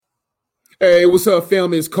Hey, what's up,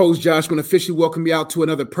 family? It's Coach Josh. I'm going to officially welcome you out to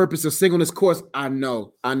another Purpose of Singleness course. I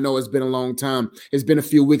know it's been a long time. It's been a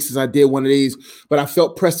few weeks since I did one of these, but I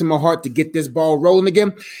felt pressed in my heart to get this ball rolling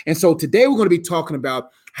again. And so today we're going to be talking about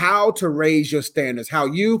how to raise your standards, how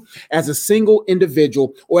you as a single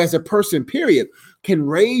individual or as a person, period, can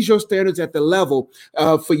raise your standards at the level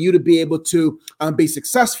for you to be able to be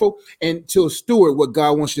successful and to steward what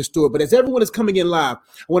God wants you to steward. But as everyone is coming in live,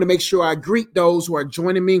 I want to make sure I greet those who are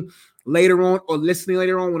joining me later on or listening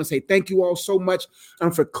later on. I want to say thank you all so much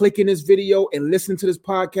for clicking this video and listening to this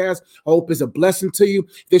podcast. I hope it's a blessing to you.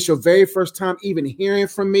 If this is your very first time even hearing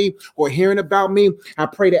from me or hearing about me, I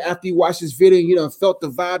pray that after you watch this video, you felt the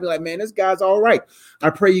vibe, you're like, man, this guy's all right. I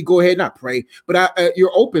pray you go ahead, not pray, but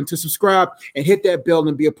you're open to subscribe and hit that bell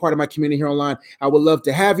and be a part of my community here online. I would love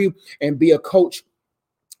to have you and be a coach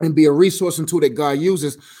and be a resource and tool that God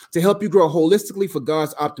uses to help you grow holistically for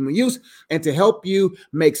God's optimal use and to help you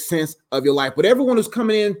make sense of your life. But everyone who's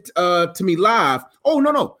coming in to me live,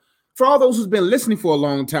 for all those who's been listening for a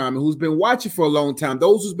long time and who's been watching for a long time,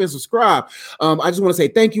 those who's been subscribed, I just want to say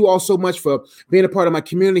thank you all so much for being a part of my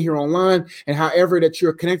community here online and however that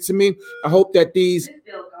you're connected to me. I hope that these... Ms.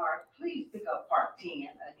 Bilgard, please pick up part 10.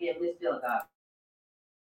 Again, Ms. Bilgard.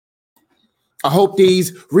 I hope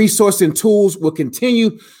these resources and tools will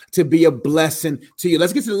continue to be a blessing to you.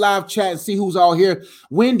 Let's get to the live chat and see who's all here.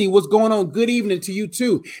 Wendy, what's going on? Good evening to you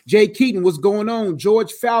too. Jay Keaton, what's going on?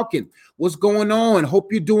 George Falcon, what's going on?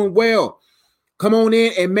 Hope you're doing well. Come on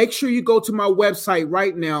in and make sure you go to my website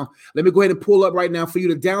right now. Let me go ahead and pull up right now for you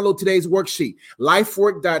to download today's worksheet,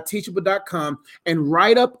 lifework.teachable.com, and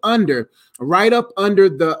right up under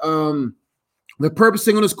the Purpose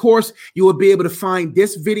Singleness course, you will be able to find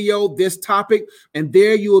this video, this topic, and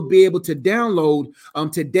there you will be able to download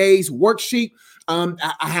today's worksheet. I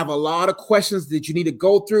have a lot of questions that you need to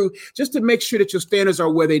go through just to make sure that your standards are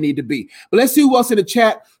where they need to be. But let's see who else in the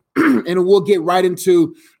chat, and we'll get right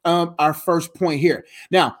into our first point here.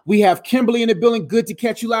 Now, we have Kimberly in the building. Good to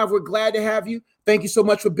catch you live. We're glad to have you. Thank you so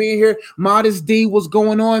much for being here. Modest D, what's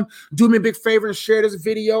going on? Do me a big favor and share this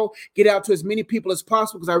video. Get out to as many people as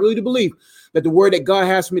possible because I really do believe that the word that God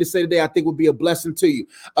has for me to say today, I think will be a blessing to you.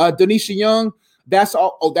 Donisha Young, that's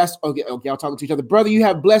all. Oh, that's okay. Okay, I'll talk to each other. Brother, you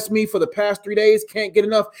have blessed me for the past 3 days. Can't get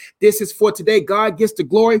enough. This is for today. God gets the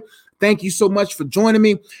glory. Thank you so much for joining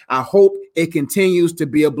me. I hope it continues to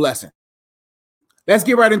be a blessing. Let's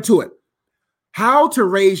get right into it. How to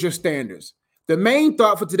raise your standards. The main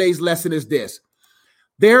thought for today's lesson is this.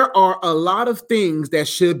 There are a lot of things that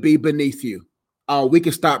should be beneath you. We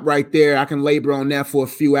can stop right there. I can labor on that for a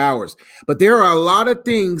few hours. But there are a lot of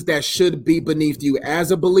things that should be beneath you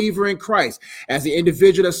as a believer in Christ, as the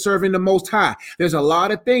individual that's serving the Most High. There's a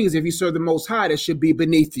lot of things, if you serve the Most High, that should be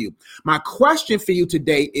beneath you. My question for you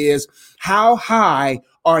today is, how high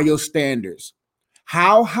are your standards?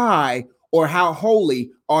 How high or how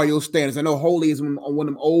holy are your standards? I know holy is one of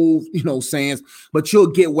them old, sayings, but you'll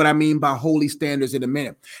get what I mean by holy standards in a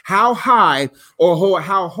minute. How high or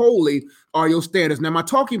how holy are your standards? Now, my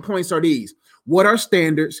talking points are these. What are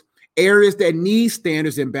standards? Areas that need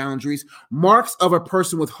standards and boundaries, marks of a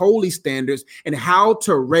person with holy standards, and how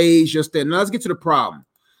to raise your standards. Now, let's get to the problem.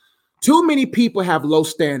 Too many people have low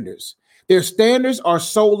standards. Their standards are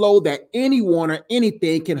so low that anyone or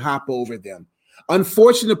anything can hop over them.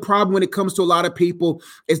 Unfortunate problem when it comes to a lot of people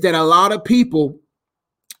is that a lot of people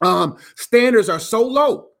standards are so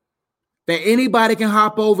low that anybody can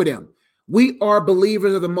hop over them. We are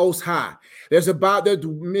believers of the Most High. There's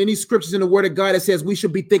many scriptures in the Word of God that says we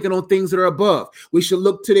should be thinking on things that are above. We should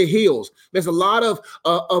look to the hills. There's a lot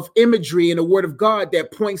of imagery in the Word of God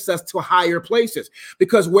that points us to higher places,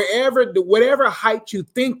 because whatever height you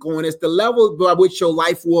think on is the level by which your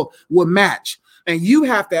life will match. And you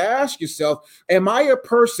have to ask yourself, am I a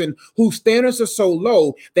person whose standards are so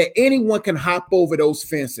low that anyone can hop over those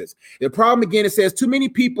fences? The problem, again, it says too many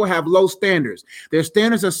people have low standards. Their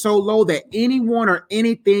standards are so low that anyone or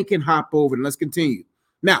anything can hop over them. Let's continue.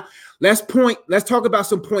 Now, let's talk about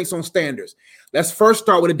some points on standards. Let's first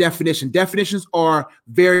start with a definition. Definitions are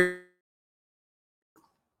very...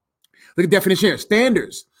 Look at the definition here.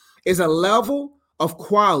 Standards is a level of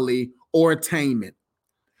quality or attainment.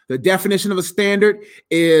 The definition of a standard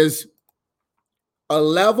is a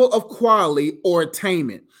level of quality or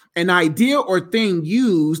attainment. an idea or thing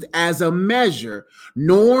used as a measure,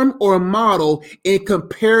 norm, or model in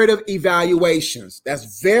comparative evaluations.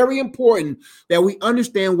 That's very important that we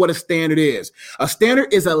understand what a standard is. A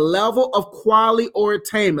standard is a level of quality or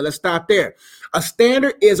attainment. Let's stop there. A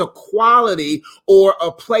standard is a quality or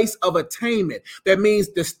a place of attainment. That means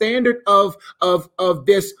the standard of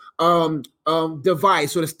this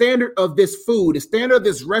device, or the standard of this food, the standard of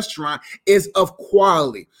this restaurant is of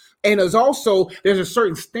quality. And there's a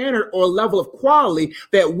certain standard or level of quality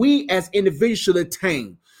that we as individuals should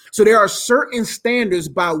attain. So there are certain standards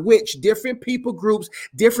by which different people groups,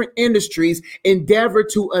 different industries endeavor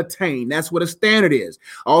to attain. That's what a standard is.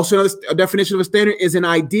 Also, a definition of a standard is an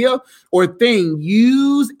idea or thing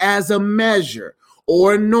used as a measure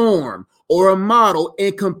or a norm or a model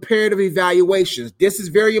in comparative evaluations. This is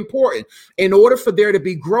very important. In order for there to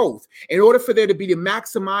be growth, in order for there to be the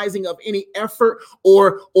maximizing of any effort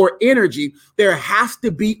or energy, there has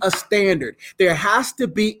to be a standard. There has to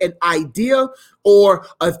be an idea or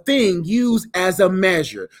a thing used as a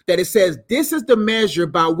measure, that it says this is the measure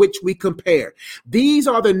by which we compare. These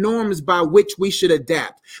are the norms by which we should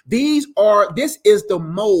adapt. This is the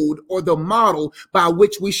mode or the model by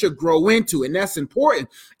which we should grow into. And that's important.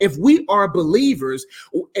 If we are believers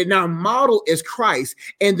and our model is Christ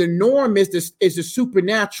and the norm is the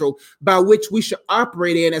supernatural by which we should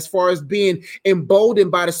operate in, as far as being emboldened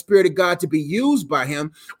by the Spirit of God to be used by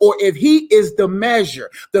him, or if he is the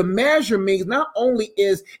measure means not only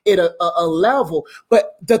is it a level,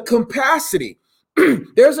 but the capacity.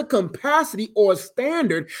 There's a capacity or a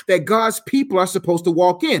standard that God's people are supposed to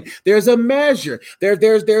walk in. There's a measure.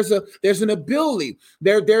 There's an ability.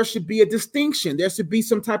 There should be a distinction. There should be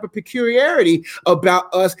some type of peculiarity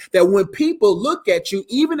about us, that when people look at you,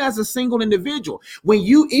 even as a single individual,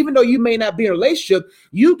 even though you may not be in a relationship,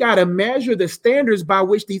 you got to measure the standards by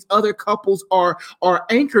which these other couples are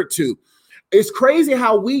anchored to. It's crazy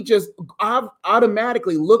how we just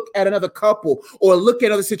automatically look at another couple or look at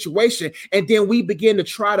another situation, and then we begin to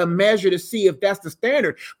try to measure to see if that's the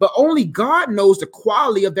standard. But only God knows the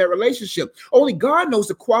quality of that relationship. Only God knows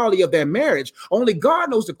the quality of that marriage. Only God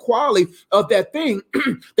knows the quality of that thing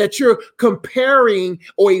that you're comparing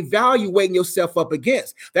or evaluating yourself up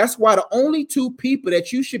against. That's why the only two people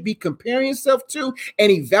that you should be comparing yourself to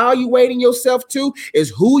and evaluating yourself to is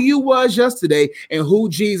who you was yesterday and who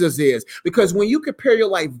Jesus is. Because when you compare your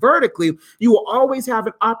life vertically, you will always have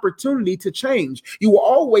an opportunity to change. You will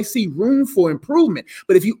always see room for improvement.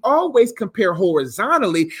 But if you always compare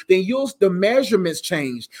horizontally, then the measurements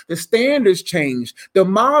change, the standards change, the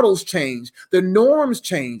models change, the norms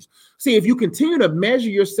change. See, if you continue to measure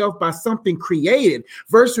yourself by something created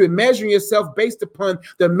versus measuring yourself based upon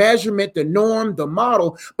the measurement, the norm, the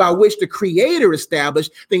model by which the creator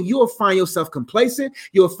established, then you'll find yourself complacent.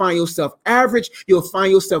 You'll find yourself average. You'll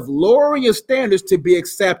find yourself lowering your standards to be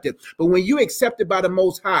accepted. But when you're accepted by the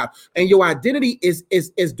Most High and your identity is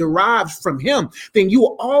derived from him, then you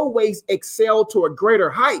will always excel to a greater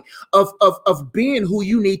height of being who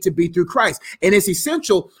you need to be through Christ. And it's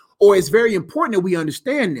essential, or it's very important that we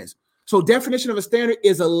understand this. So definition of a standard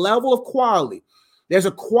is a level of quality. There's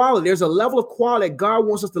a level of quality that God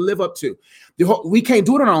wants us to live up to. We can't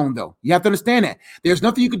do it on our own, though. You have to understand that. There's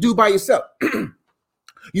nothing you can do by yourself.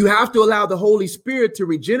 You have to allow the Holy Spirit to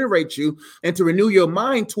regenerate you and to renew your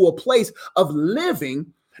mind to a place of living.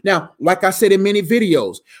 Now, like I said in many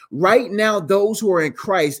videos, right now, those who are in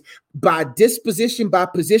Christ, by disposition, by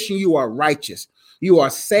position, you are righteous. You are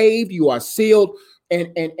saved. You are sealed.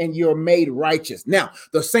 And you're made righteous. Now,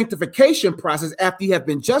 the sanctification process, after you have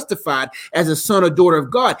been justified as a son or daughter of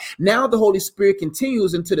God, now the Holy Spirit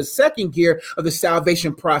continues into the second gear of the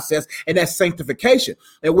salvation process, and that's sanctification,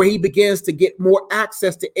 and where he begins to get more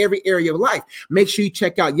access to every area of life. Make sure you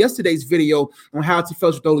check out yesterday's video on how to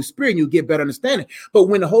fellowship with the Holy Spirit, and you'll get better understanding. But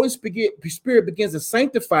when the Holy Spirit begins to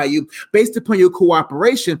sanctify you based upon your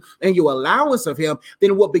cooperation and your allowance of him,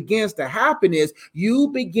 then what begins to happen is you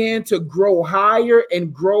begin to grow higher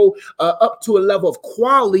and grow up to a level of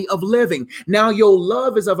quality of living. Now your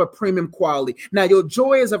love is of a premium quality. Now your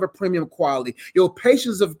joy is of a premium quality. Your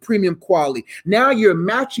patience is of a premium quality. Now you're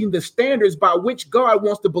matching the standards by which God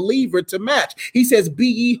wants the believer to match. He says, "Be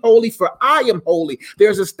ye holy, for I am holy."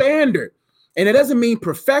 There's a standard. And it doesn't mean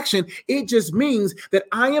perfection. It just means that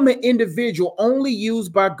I am an individual only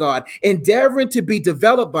used by God, endeavoring to be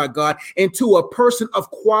developed by God into a person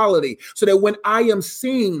of quality, so that when I am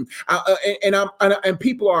seen and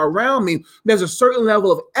people are around me, there's a certain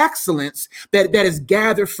level of excellence that is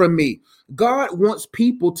gathered from me. God wants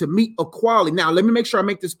people to meet equality. Now, let me make sure I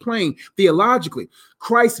make this plain theologically.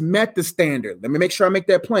 Christ met the standard. Let me make sure I make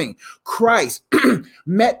that plain. Christ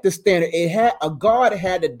met the standard. God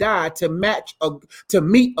had to die to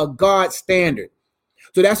meet a God standard.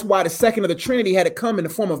 So that's why the second of the Trinity had to come in the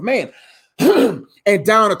form of man and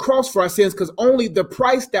die on a cross for our sins, because only the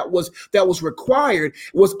price that was required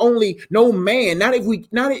was only no man. Not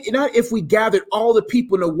if we gathered all the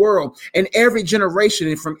people in the world and every generation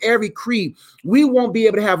and from every creed, we won't be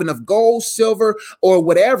able to have enough gold, silver, or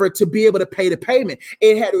whatever to be able to pay the payment.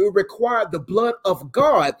 It required the blood of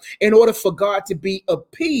God in order for God to be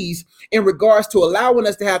appeased in regards to allowing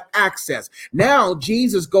us to have access. Now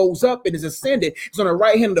Jesus goes up and is ascended. He's on the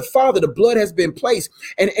right hand of the Father. The blood has been placed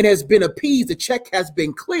and has been appeased. The check has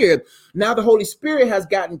been cleared. Now the Holy Spirit has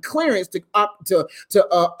gotten clearance to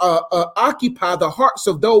occupy the hearts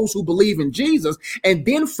of those who believe in Jesus. And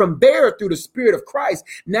then from there, through the Spirit of Christ,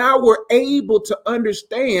 now we're able to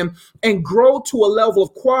understand and grow to a level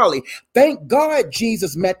of quality. Thank God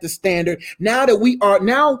Jesus met the standard.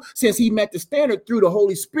 Since he met the standard through the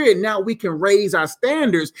Holy Spirit, now we can raise our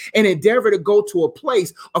standards and endeavor to go to a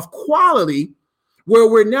place of quality where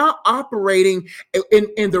we're now operating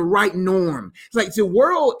in the right norm. It's like the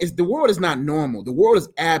world is not normal. The world is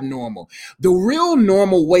abnormal. The real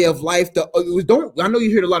normal way of life, I know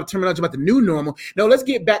you hear a lot of terminology about the new normal. No, let's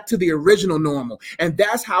get back to the original normal. And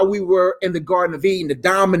that's how we were in the Garden of Eden, the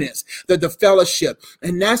dominance, the fellowship.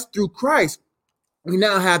 And that's through Christ. We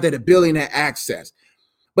now have that ability and that access.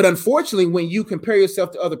 But unfortunately, when you compare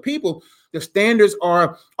yourself to other people, the standards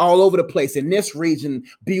are all over the place. In this region,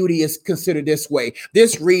 beauty is considered this way.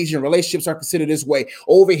 This region, relationships are considered this way.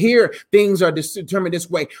 Over here, things are determined this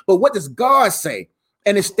way. But what does God say?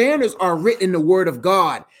 And the standards are written in the word of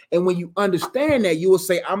God. And when you understand that, you will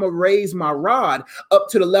say, I'm going to raise my rod up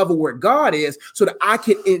to the level where God is so that I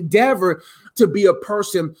can endeavor to be a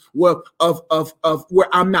person where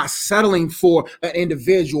I'm not settling for an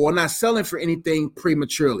individual or not settling for anything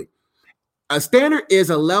prematurely. A standard is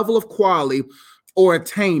a level of quality or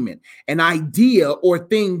attainment, an idea or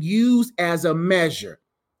thing used as a measure,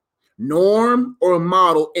 norm, or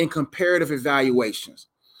model in comparative evaluations.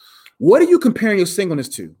 What are you comparing your singleness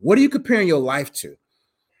to? What are you comparing your life to?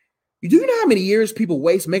 Do you know how many years people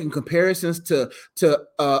waste making comparisons to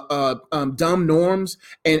dumb norms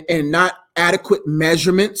and not adequate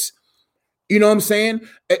measurements? You know what I'm saying?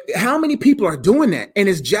 How many people are doing that? And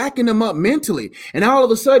it's jacking them up mentally. And all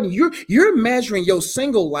of a sudden, you're measuring your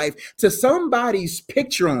single life to somebody's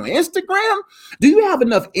picture on Instagram. Do you have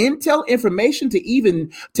enough information to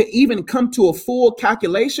even come to a full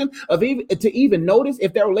calculation to even notice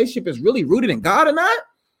if that relationship is really rooted in God or not?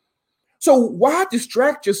 So why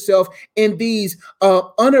distract yourself in these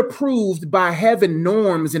unapproved by heaven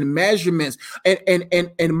norms and measurements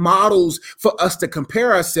and models for us to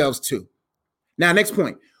compare ourselves to? Now, next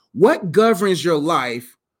point, what governs your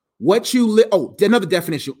life, what you live. Oh, another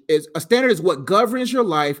definition is a standard is what governs your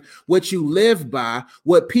life, what you live by,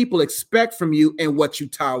 what people expect from you, and what you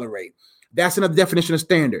tolerate. That's another definition of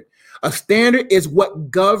standard. A standard is what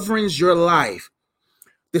governs your life.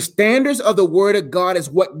 The standards of the word of God is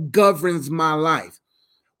what governs my life.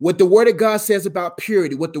 What the word of God says about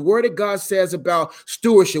purity, what the word of God says about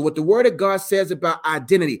stewardship, what the word of God says about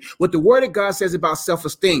identity, what the word of God says about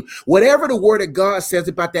self-esteem, whatever the word of God says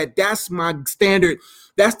about that, that's my standard.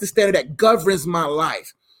 That's the standard that governs my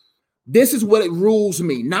life. This is what it rules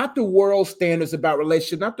me, not the world standards about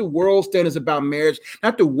relationship, not the world standards about marriage,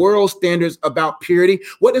 not the world standards about purity.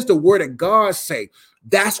 What does the word of God say?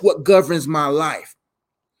 That's what governs my life.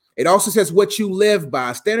 It also says what you live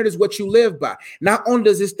by. Standard is what you live by. Not only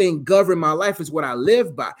does this thing govern my life, it's what I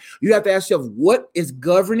live by. You have to ask yourself, what is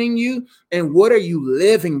governing you and what are you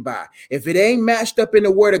living by? If it ain't matched up in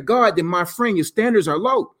the word of God, then my friend, your standards are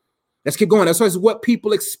low. Let's keep going. That's what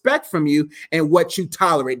people expect from you and what you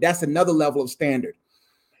tolerate. That's another level of standard.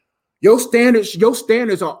 Your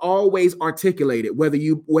standards are always articulated, whether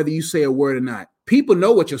you say a word or not. People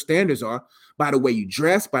know what your standards are by the way you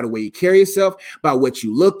dress, by the way you carry yourself, by what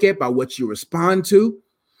you look at, by what you respond to.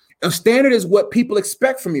 A standard is what people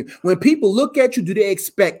expect from you. When people look at you, do they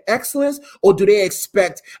expect excellence or do they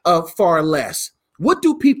expect far less? What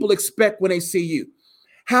do people expect when they see you?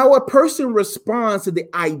 How a person responds to the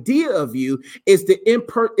idea of you is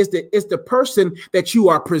the person that you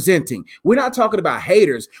are presenting. We're not talking about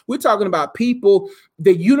haters. We're talking about people,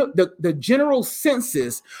 the general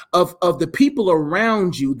census of the people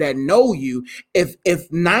around you that know you. If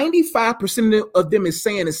 95% of them is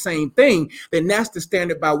saying the same thing, then that's the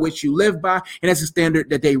standard by which you live by, and that's the standard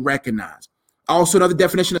that they recognize. Also, another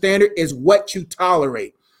definition of standard is what you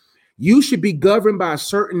tolerate. You should be governed by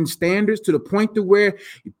certain standards to the point to where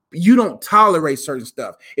you don't tolerate certain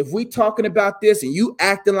stuff. If we talking about this and you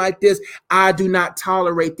acting like this, I do not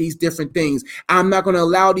tolerate these different things. I'm not going to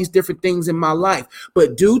allow these different things in my life.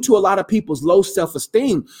 But due to a lot of people's low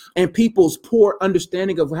self-esteem and people's poor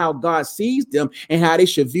understanding of how God sees them and how they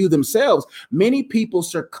should view themselves, many people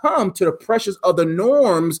succumb to the pressures of the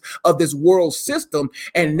norms of this world system.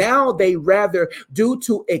 And now they rather, due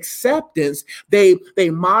to acceptance, they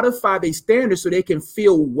modify their standards so they can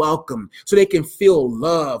feel welcome, so they can feel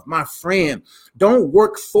love. My friend, don't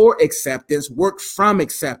work for acceptance, work from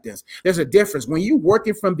acceptance. There's a difference. When you're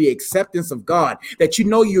working from the acceptance of God, that you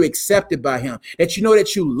know you're accepted by him, that you know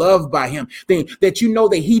that you love by him, that you know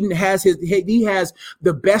that he has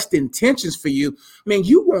the best intentions for you, man,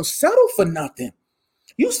 you won't settle for nothing.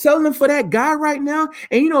 You selling for that guy right now,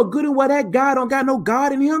 and you know good and well that guy don't got no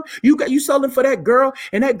God in him. You selling for that girl,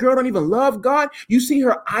 and that girl don't even love God. You see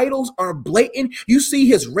her idols are blatant. You see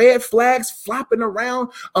his red flags flopping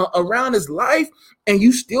around his life, and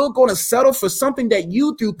you still going to settle for something that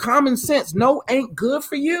you, through common sense, know ain't good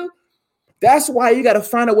for you. That's why you got to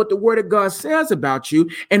find out what the Word of God says about you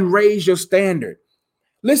and raise your standard.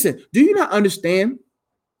 Listen, do you not understand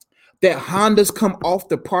that Hondas comes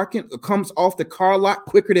off the car lot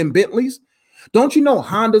quicker than Bentleys? Don't you know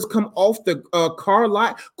Hondas come off the car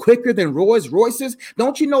lot quicker than Rolls Royces?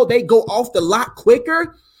 Don't you know they go off the lot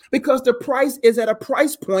quicker? Because the price is at a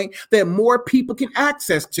price point that more people can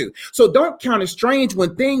access to. So don't count it strange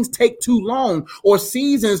when things take too long or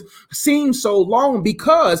seasons seem so long,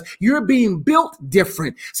 because you're being built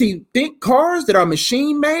different. See, think cars that are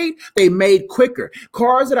machine made, they made quicker.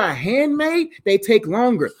 Cars that are handmade, they take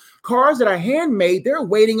longer. Cars that are handmade, they're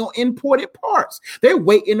waiting on imported parts. They're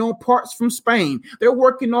waiting on parts from Spain. They're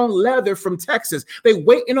working on leather from Texas. They're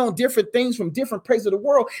waiting on different things from different places of the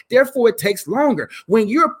world. Therefore, it takes longer. When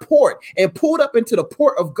you're pulled up into the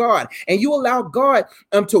port of God, and you allow God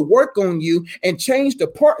to work on you and change the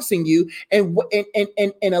parts in you, and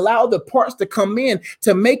allow the parts to come in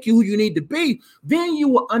to make you who you need to be, then you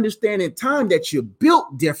will understand in time that you're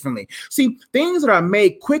built differently. See, things that are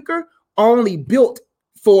made quicker are only built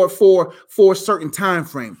for a certain time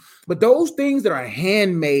frame. But those things that are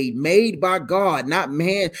handmade, made by God, not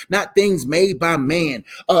things made by man,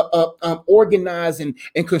 organized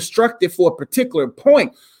and constructed for a particular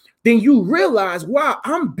point, then you realize, wow,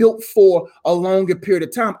 I'm built for a longer period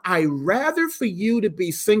of time. I'd rather for you to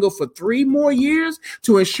be single for 3 more years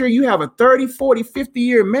to ensure you have a 30, 40,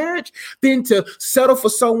 50-year marriage than to settle for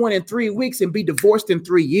someone in 3 weeks and be divorced in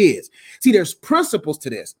 3 years. See, there's principles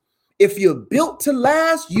to this. If you're built to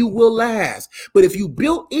last, you will last. But if you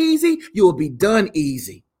built easy, you will be done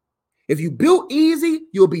easy. If you built easy,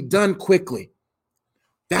 you'll be done quickly.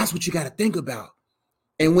 That's what you got to think about.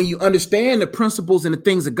 And when you understand the principles and the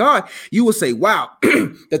things of God, you will say, wow,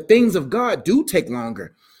 the things of God do take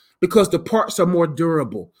longer because the parts are more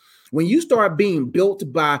durable. When you start being built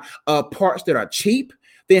by parts that are cheap,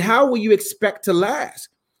 then how will you expect to last?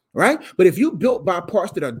 Right? But if you built by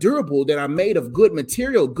parts that are durable, that are made of good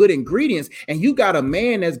material, good ingredients, and you got a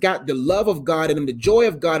man that's got the love of God and the joy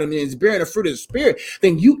of God and is bearing the fruit of the Spirit,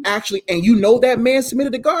 then you actually, and you know that man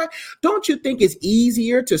submitted to God, don't you think it's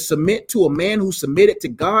easier to submit to a man who submitted to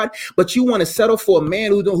God, but you want to settle for a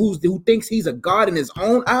man who thinks he's a God in his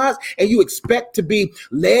own eyes, and you expect to be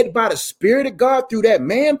led by the Spirit of God through that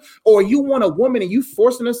man? Or you want a woman and you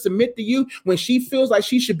forcing her to submit to you when she feels like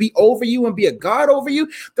she should be over you and be a God over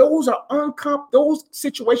you? Those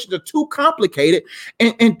situations are too complicated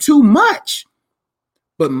and too much.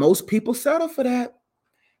 But most people settle for that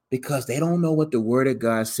because they don't know what the Word of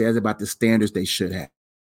God says about the standards they should have.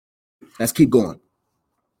 Let's keep going.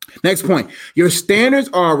 Next point. Your standards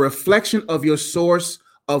are a reflection of your source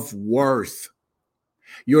of worth.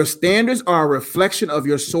 Your standards are a reflection of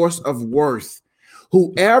your source of worth.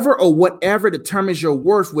 Whoever or whatever determines your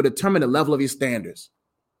worth will determine the level of your standards.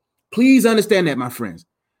 Please understand that, my friends.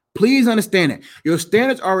 Please understand that your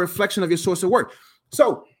standards are a reflection of your source of worth.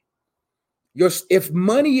 So if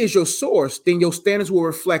money is your source, then your standards will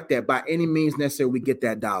reflect that by any means necessary we get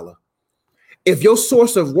that dollar. If your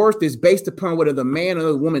source of worth is based upon whether the man or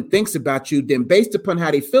the woman thinks about you, then based upon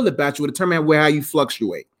how they feel about you will determine how you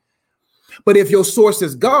fluctuate. But if your source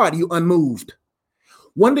is God, you're unmoved.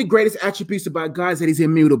 One of the greatest attributes about God is that he's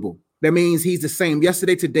immutable. That means he's the same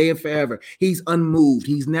yesterday, today, and forever. He's unmoved.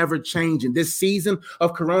 He's never changing. This season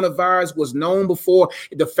of coronavirus was known before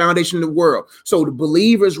the foundation of the world. So the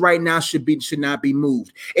believers right now should not be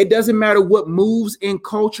moved. It doesn't matter what moves in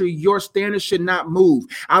culture. Your standards should not move.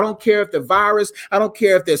 I don't care if the virus, I don't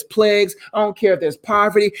care if there's plagues, I don't care if there's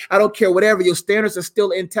poverty, I don't care whatever. Your standards are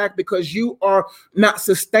still intact because you are not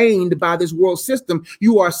sustained by this world system.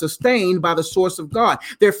 You are sustained by the source of God.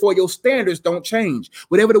 Therefore, your standards don't change.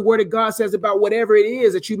 Whatever the word of God says about whatever it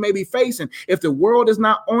is that you may be facing, if the world is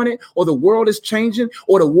not on it, or the world is changing,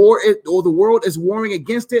 or the world is warring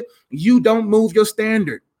against it, you don't move your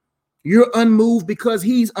standard. You're unmoved because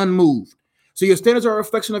he's unmoved. So your standards are a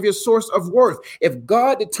reflection of your source of worth. If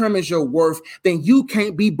God determines your worth, then you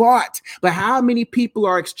can't be bought. But how many people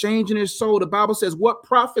are exchanging their soul? The Bible says, what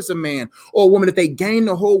profits a man or a woman if they gain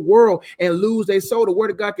the whole world and lose their soul? The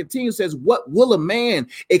word of God continues, says, what will a man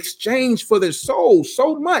exchange for their soul?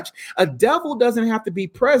 So much. A devil doesn't have to be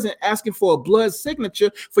present asking for a blood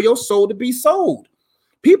signature for your soul to be sold.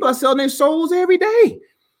 People are selling their souls every day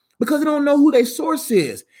because they don't know who their source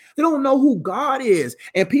is. They don't know who God is.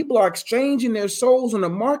 And people are exchanging their souls on the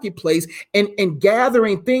marketplace and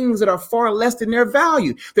gathering things that are far less than their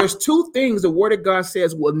value. There's two things the word of God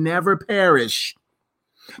says will never perish.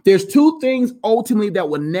 There's two things ultimately that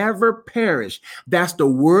will never perish. That's the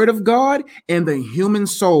word of God and the human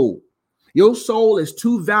soul. Your soul is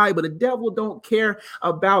too valuable. The devil don't care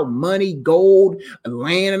about money, gold,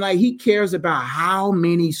 land, and he cares about how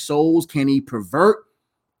many souls can he pervert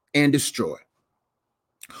and destroy.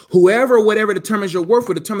 Whatever determines your worth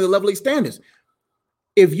will determine the level of standards.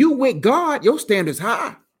 If you with God, your standards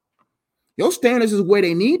high. Your standards is where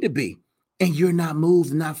they need to be. And you're not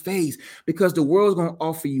moved, not phased, because the world's going to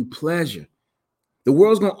offer you pleasure. The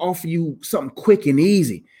world's going to offer you something quick and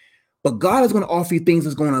easy. But God is going to offer you things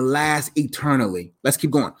that's going to last eternally. Let's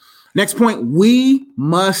keep going. Next point, we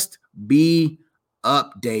must be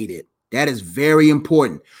updated. That is very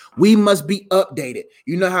important. We must be updated.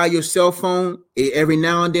 You know how your cell phone, every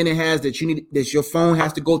now and then it has that your phone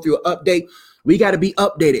has to go through an update. We got to be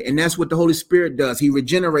updated. And that's what the Holy Spirit does. He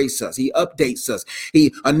regenerates us. He updates us.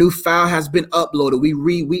 A new file has been uploaded.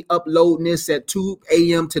 We upload this at 2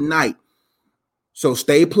 a.m. tonight. So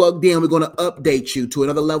stay plugged in. We're going to update you to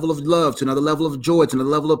another level of love, to another level of joy, to another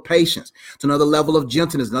level of patience, to another level of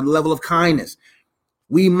gentleness, another level of kindness.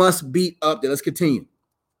 We must be updated. Let's continue.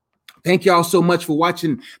 Thank y'all so much for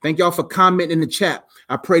watching. Thank y'all for commenting in the chat.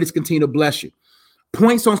 I pray this continue to bless you.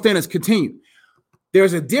 Points on standards continue.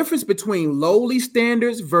 There's a difference between lowly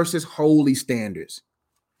standards versus holy standards.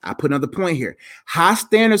 I put another point here. High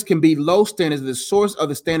standards can be low standards. The source of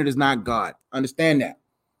the standard is not God. Understand that.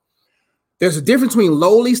 There's a difference between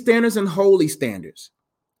lowly standards and holy standards.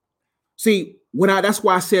 See, that's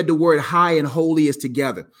why I said the word high and holy is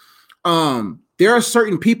together. There are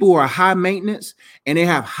certain people who are high maintenance and they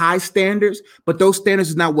have high standards, but those standards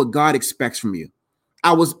is not what God expects from you.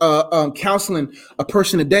 I was counseling a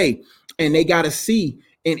person today, and they got a C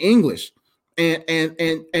in English, and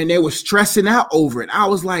they were stressing out over it. I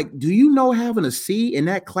was like, do you know having a C in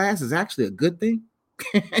that class is actually a good thing?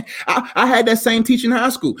 I had that same teacher in high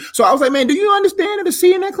school. So I was like, man, do you understand that a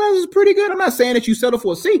C in that class is pretty good? I'm not saying that you settle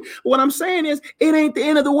for a C. But what I'm saying is it ain't the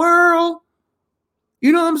end of the world.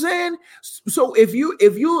 You know what I'm saying? So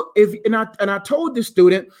I told this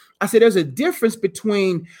student, I said, there's a difference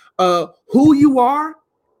between who you are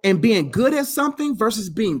and being good at something versus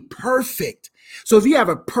being perfect. So if you have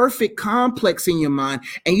a perfect complex in your mind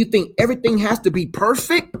and you think everything has to be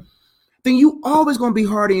perfect, then you always going to be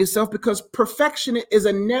hard on yourself, because perfection is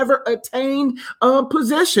a never attained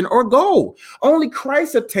position or goal. Only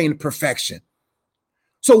Christ attained perfection.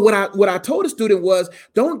 So what I told the student was,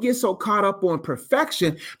 don't get so caught up on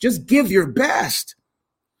perfection. Just give your best.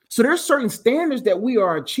 So there's certain standards that we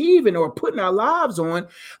are achieving or putting our lives on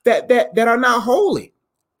that are not holy.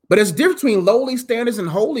 But there's a difference between lowly standards and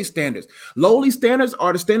holy standards. Lowly standards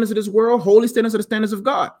are the standards of this world. Holy standards are the standards of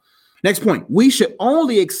God. Next point, we should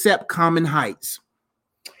only accept common heights.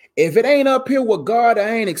 If it ain't up here with God, I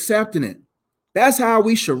ain't accepting it. That's how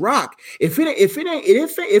we should rock. If it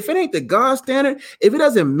ain't the God standard, if it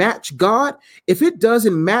doesn't match God, if it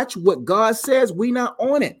doesn't match what God says, we not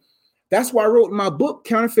on it. That's why I wrote in my book,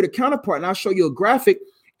 Counterfeit or Counterpart, and I'll show you a graphic.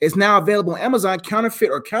 It's now available on Amazon, Counterfeit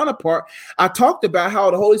or Counterpart. I talked about how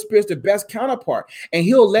the Holy Spirit's the best counterpart, and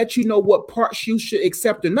he'll let you know what parts you should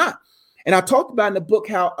accept or not. And I talked about in the book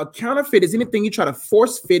how a counterfeit is anything you try to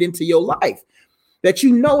force fit into your life that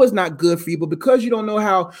you know is not good for you, but because you don't know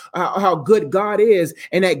how good God is,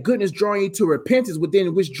 and that goodness drawing you to repentance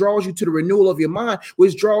within, which draws you to the renewal of your mind,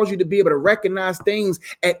 which draws you to be able to recognize things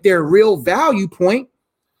at their real value point.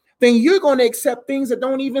 then you're going to accept things that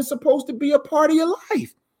don't even supposed to be a part of your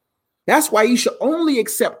life. That's why you should only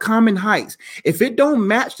accept common heights. If it don't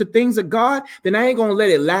match the things of God, then I ain't going to let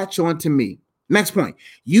it latch on to me. Next point,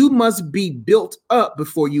 you must be built up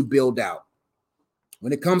before you build out.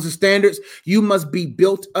 When it comes to standards, you must be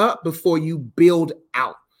built up before you build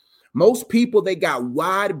out. Most people, they got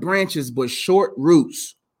wide branches but short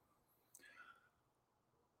roots.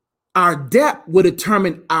 Our depth will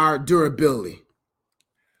determine our durability.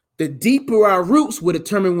 The deeper our roots will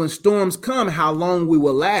determine when storms come, how long we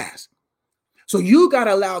will last. So you got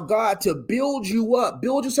to allow God to build you up.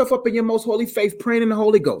 Build yourself up in your most holy faith, praying in the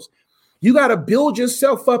Holy Ghost. You got to build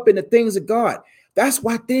yourself up in the things of God. That's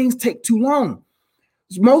why things take too long.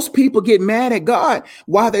 Most people get mad at God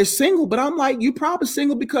while they're single, but I'm like, you probably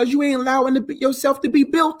single because you ain't allowing yourself to be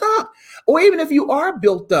built up. Or even if you are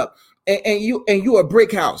built up and you a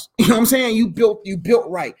brick house, you know what I'm saying? You built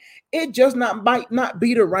right. It just might not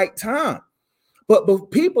be the right time.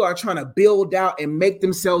 But people are trying to build out and make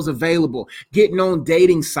themselves available, getting on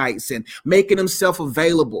dating sites and making themselves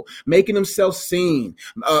available, making themselves seen,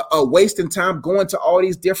 wasting time going to all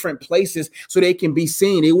these different places so they can be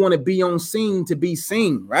seen. They want to be on scene to be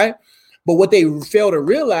seen, right? But what they fail to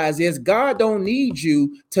realize is God don't need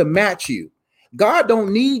you to match you. God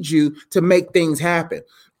don't need you to make things happen.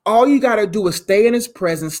 All you got to do is stay in his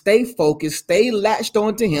presence, stay focused, stay latched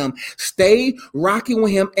onto him, stay rocking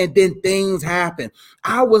with him, and then things happen.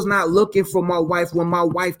 I was not looking for my wife when my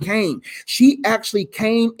wife came. She actually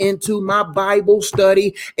came into my Bible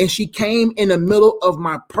study, and she came in the middle of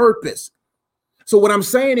my purpose. So what I'm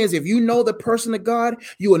saying is, if you know the person of God,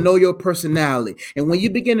 you will know your personality. And when you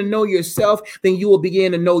begin to know yourself, then you will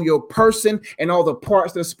begin to know your person and all the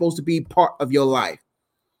parts that are supposed to be part of your life.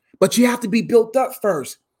 But you have to be built up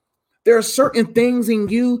first. There are certain things in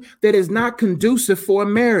you that is not conducive for a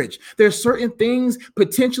marriage. There are certain things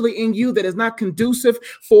potentially in you that is not conducive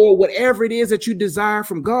for whatever it is that you desire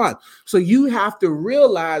from God. So you have to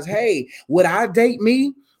realize, hey, would I date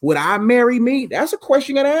me? Would I marry me? That's a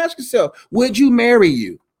question you got to ask yourself. Would you marry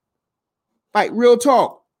you? Like real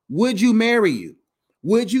talk. Would you marry you?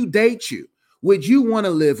 Would you date you? Would you want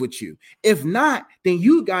to live with you? If not, then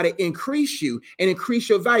you got to increase you and increase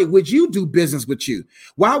your value. Would you do business with you?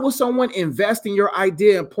 Why would someone invest in your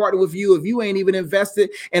idea and partner with you if you ain't even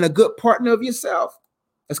invested in a good partner of yourself?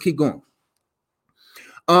 Let's keep going.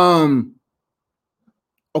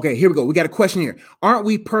 Okay, here we go. We got a question here. Aren't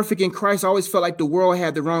we perfect in Christ? I always felt like the world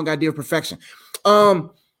had the wrong idea of perfection.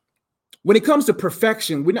 When it comes to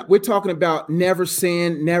perfection, we're talking about never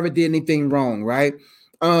sinned, never did anything wrong, right?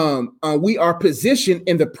 We are positioned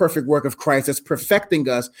in the perfect work of Christ that's perfecting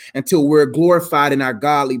us until we're glorified in our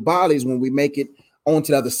godly bodies when we make it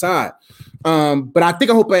onto the other side. But I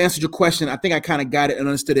hope I answered your question. I think I kind of got it and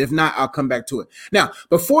understood it. If not, I'll come back to it. Now,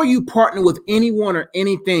 before you partner with anyone or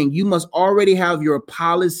anything, you must already have your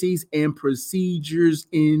policies and procedures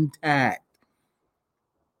intact.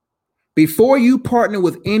 Before you partner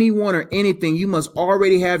with anyone or anything, you must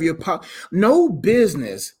already have your no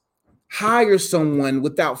business hire someone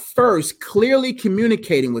without first clearly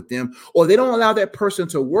communicating with them, or they don't allow that person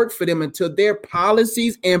to work for them until their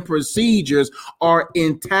policies and procedures are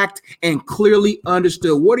intact and clearly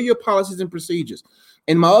understood. What are your policies and procedures?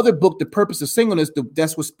 In my other book, The Purpose of Singleness,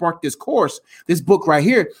 that's what sparked this course, this book right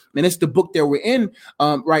here, and it's the book that we're in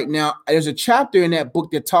right now. There's a chapter in that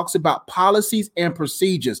book that talks about policies and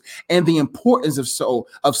procedures and the importance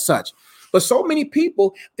of such. But so many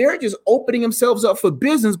people, they're just opening themselves up for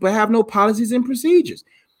business, but have no policies and procedures.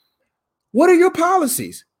 What are your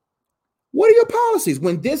policies? What are your policies?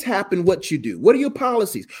 When this happened, what you do? What are your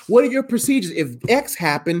policies? What are your procedures? If X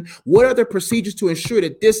happened, what are the procedures to ensure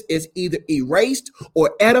that this is either erased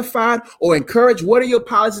or edified or encouraged? What are your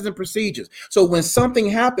policies and procedures? So when something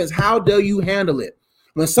happens, how do you handle it?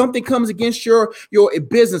 When something comes against your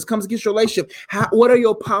business, comes against your relationship, what are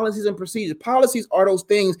your policies and procedures? Policies are those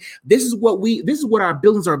things. This is what our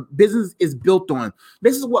business is built on.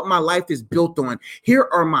 This is what my life is built on. Here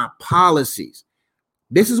are my policies.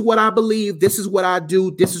 This is what I believe. This is what I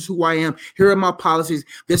do. This is who I am. Here are my policies.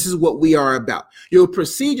 This is what we are about. Your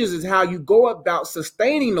procedures is how you go about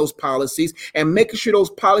sustaining those policies and making sure those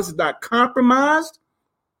policies are not compromised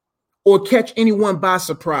or catch anyone by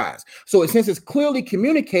surprise. So since it's clearly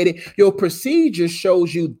communicated, your procedure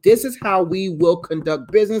shows you this is how we will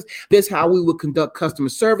conduct business. This is how we will conduct customer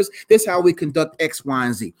service. This is how we conduct X, Y,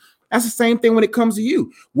 and Z. That's the same thing when it comes to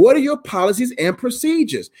you. What are your policies and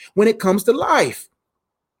procedures when it comes to life?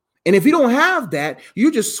 And if you don't have that, you're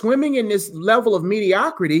just swimming in this level of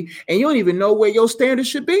mediocrity and you don't even know where your standards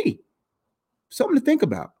should be. Something to think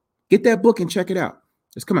about. Get that book and check it out.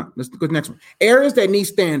 Let's come on. Let's go to the next one. Areas that need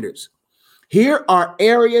standards. Here are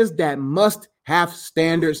areas that must have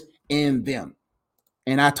standards in them.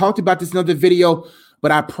 And I talked about this in another video,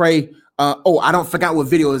 but I pray. I don't forgot what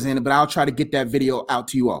video is in it, but I'll try to get that video out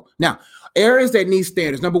to you all. Now, areas that need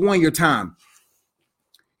standards. Number one, your time.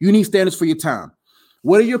 You need standards for your time.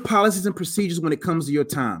 What are your policies and procedures when it comes to your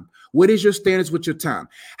time? What is your standards with your time?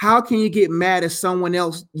 How can you get mad at someone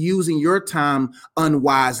else using your time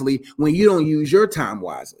unwisely when you don't use your time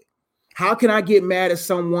wisely? How can I get mad at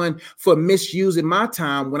someone for misusing my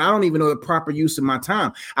time when I don't even know the proper use of my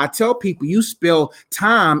time? I tell people you spell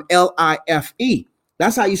time L-I-F-E.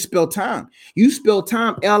 That's how you spell time. You spell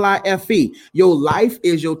time L-I-F-E. Your life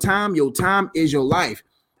is your time. Your time is your life.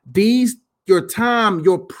 Your time,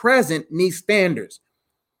 your present needs standards.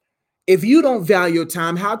 If you don't value your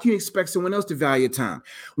time, how can you expect someone else to value your time?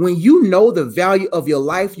 When you know the value of your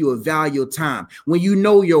life, you will value your time. When you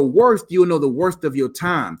know your worth, you'll know the worth of your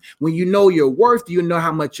time. When you know your worth, you know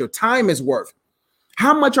how much your time is worth.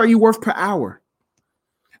 How much are you worth per hour?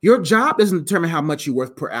 Your job doesn't determine how much you're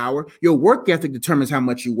worth per hour. Your work ethic determines how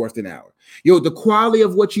much you're worth an hour. The quality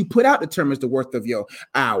of what you put out determines the worth of your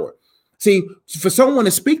hour. See, for someone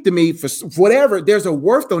to speak to me for whatever, there's a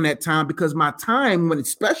worth on that time because my time,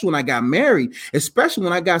 especially when I got married, especially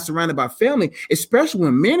when I got surrounded by family, especially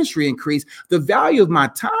when ministry increased, the value of my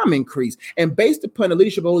time increased. And based upon the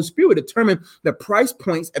leadership of the Holy Spirit, determine the price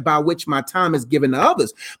points about which my time is given to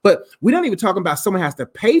others. But we're not even talking about someone has to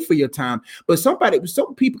pay for your time, but some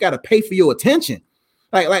people got to pay for your attention.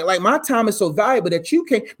 Like my time is so valuable that you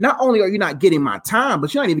can't, not only are you not getting my time,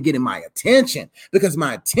 but you're not even getting my attention because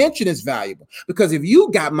my attention is valuable. Because if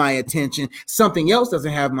you got my attention, something else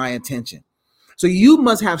doesn't have my attention. So you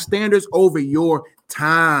must have standards over your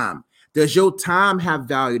time. Does your time have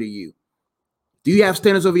value to you? Do you have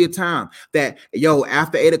standards over your time that,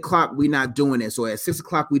 after 8 o'clock, we're not doing this, or at 6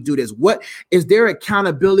 o'clock, we do this? What is there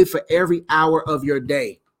accountability for every hour of your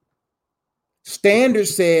day? Standard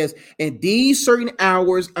says, in these certain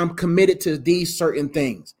hours, I'm committed to these certain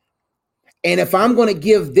things. And if I'm going to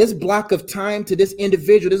give this block of time to this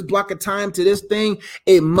individual, this block of time to this thing,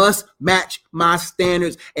 it must match my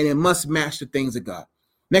standards and it must match the things of God.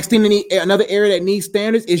 Next thing, another area that needs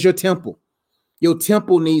standards is your temple. Your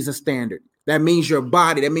temple needs a standard. That means your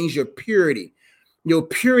body. That means your purity. Your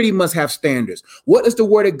purity must have standards. What does the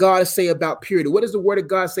word of God say about purity? What does the word of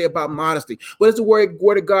God say about modesty? What does the word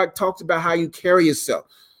of God talks about how you carry yourself?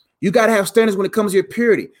 You got to have standards when it comes to your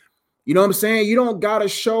purity. You know what I'm saying? You don't got to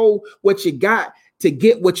show what you got to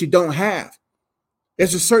get what you don't have.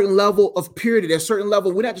 There's a certain level of purity. There's a certain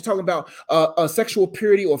level. We're not just talking about sexual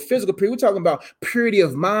purity or physical purity. We're talking about purity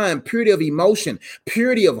of mind, purity of emotion,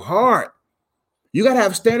 purity of heart. You got to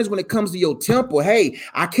have standards when it comes to your temple. Hey,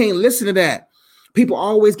 I can't listen to that. People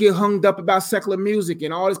always get hung up about secular music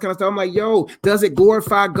and all this kind of stuff. I'm like, does it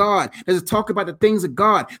glorify God? Does it talk about the things of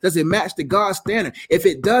God? Does it match the God standard? If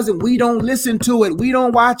it doesn't, we don't listen to it. We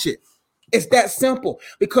don't watch it. It's that simple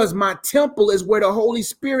because my temple is where the Holy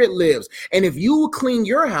Spirit lives. And if you clean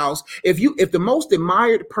your house, if the most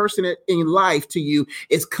admired person in life to you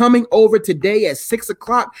is coming over today at 6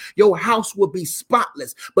 o'clock, your house will be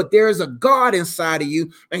spotless. But there is a God inside of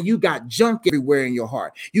you and you got junk everywhere in your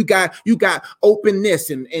heart. You got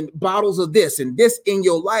openness and bottles of this and this in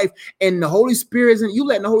your life. And the Holy Spirit isn't, you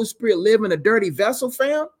letting the Holy Spirit live in a dirty vessel,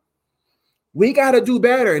 fam? We got to do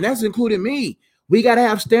better. And that's including me. We got to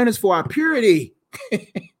have standards for our purity.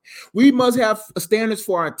 We must have standards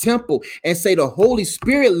for our temple and say the Holy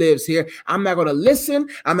Spirit lives here. I'm not going to listen.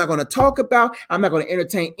 I'm not going to talk about. I'm not going to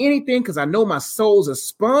entertain anything because I know my soul's a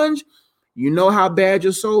sponge. You know how bad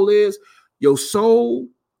your soul is? Your soul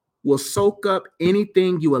will soak up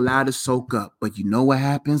anything you allow to soak up. But you know what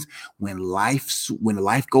happens when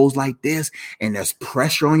life goes like this and there's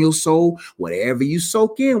pressure on your soul? Whatever you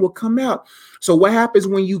soak in will come out. So what happens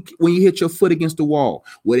when you hit your foot against the wall?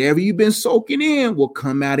 Whatever you've been soaking in will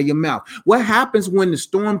come out of your mouth. What happens when the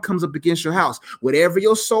storm comes up against your house? Whatever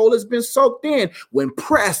your soul has been soaked in, when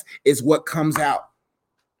pressed, is what comes out.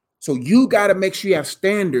 So you got to make sure you have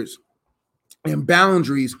standards and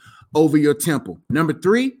boundaries over your temple. Number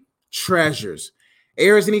 3, treasures.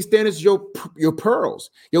 Areas in these standards, your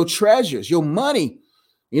pearls, your treasures, your money.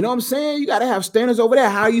 You know what I'm saying? You got to have standards over there.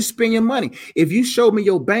 How you spend your money. If you show me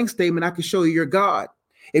your bank statement, I can show you your God.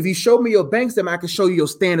 If you show me your bank statement, I can show you your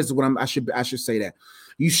standards. I should say that.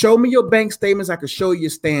 You show me your bank statements, I can show you your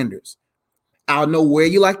standards. I'll know where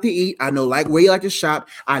you like to eat. I know where you like to shop.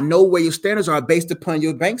 I know where your standards are based upon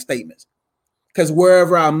your bank statements. Because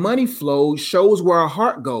wherever our money flows shows where our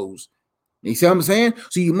heart goes. You see what I'm saying?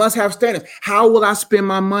 So you must have standards. How will I spend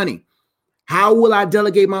my money? How will I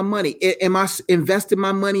delegate my money? Am I investing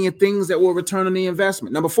my money in things that will return on the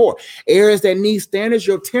investment? Number 4, areas that need standards,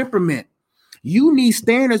 your temperament. You need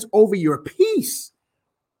standards over your peace.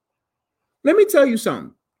 Let me tell you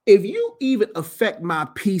something. If you even affect my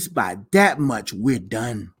peace by that much, we're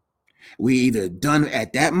done. We're either done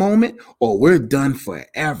at that moment or we're done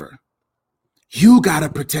forever. You got to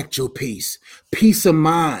protect your peace of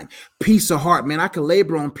mind, peace of heart. Man, I can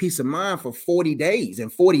labor on peace of mind for 40 days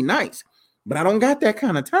and 40 nights, but I don't got that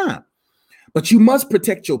kind of time. But you must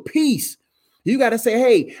protect your peace. You got to say,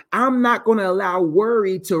 hey, I'm not going to allow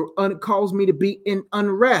worry to cause me to be in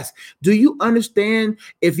unrest. Do you understand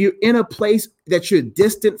if you're in a place that you're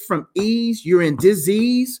distant from ease, you're in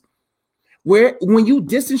disease? Where when you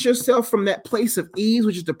distance yourself from that place of ease,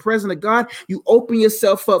 which is the presence of God, you open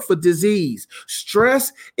yourself up for disease.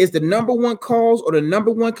 Stress is the number one cause or the number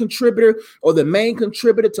one contributor or the main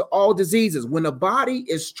contributor to all diseases. When the body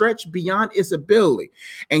is stretched beyond its ability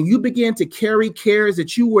and you begin to carry cares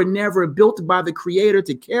that you were never built by the Creator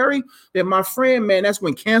to carry, then my friend, man, that's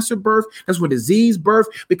when cancer birth, that's when disease birth,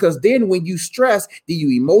 because then when you stress, then you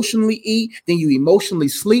emotionally eat, then you emotionally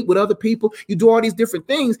sleep with other people, you do all these different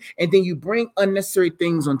things, and then you bring unnecessary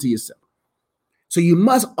things onto yourself. So you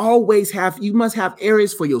must have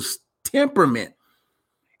areas for your temperament.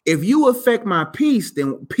 If you affect my peace,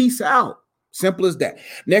 then peace out. Simple as that.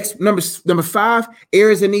 Next, number 5,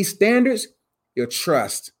 areas in these standards, your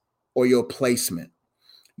trust or your placement.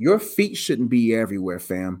 Your feet shouldn't be everywhere,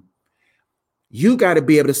 fam. You got to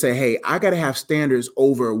be able to say, hey, I got to have standards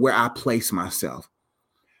over where I place myself.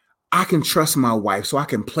 I can trust my wife, so I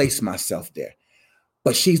can place myself there.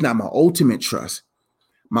 But she's not my ultimate trust.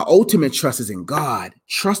 My ultimate trust is in God.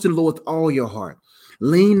 Trust in the Lord with all your heart.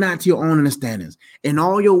 Lean not to your own understandings. In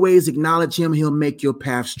all your ways, acknowledge him. He'll make your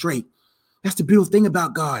path straight. That's the beautiful thing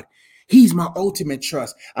about God. He's my ultimate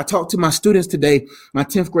trust. I talked to my students today, my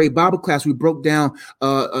 10th grade Bible class. We broke down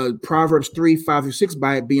Proverbs 3:5-6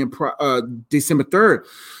 by it being December 3rd.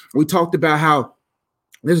 We talked about how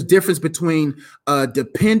there's a difference between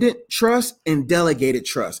dependent trust and delegated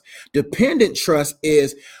trust. Dependent trust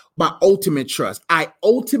is my ultimate trust. I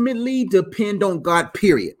ultimately depend on God,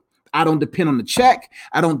 period. I don't depend on the check.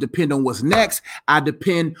 I don't depend on what's next. I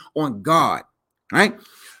depend on God, right?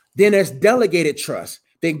 Then there's delegated trust.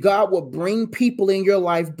 Then God will bring people in your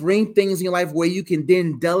life, bring things in your life where you can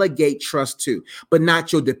then delegate trust to, but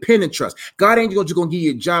not your dependent trust. God ain't just going to give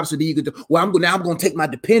you a job so that you can, I'm going to take my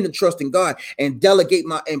dependent trust in God and delegate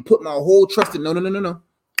and put my whole trust in. No.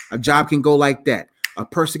 A job can go like that. A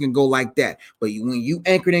person can go like that. But when you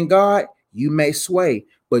anchored in God, you may sway,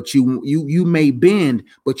 but you may bend,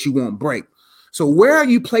 but you won't break. So where are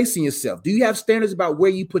you placing yourself? Do you have standards about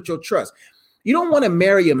where you put your trust? You don't want to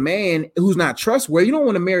marry a man who's not trustworthy. You don't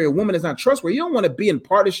want to marry a woman that's not trustworthy. You don't want to be in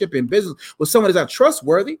partnership in business with someone that's not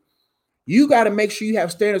trustworthy. You got to make sure you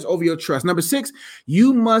have standards over your trust. Number 6,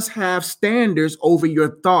 you must have standards over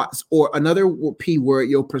your thoughts, or another P word,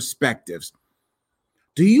 your perspectives.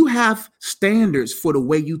 Do you have standards for the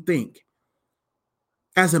way you think?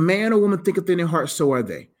 As a man or woman thinketh in their heart, so are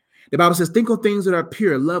they. The Bible says, think on things that are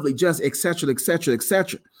pure, lovely, just, etc., etc.,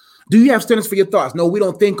 etc. Do you have standards for your thoughts? No, we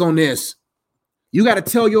don't think on this. You got to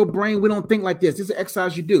tell your brain, we don't think like this. This is an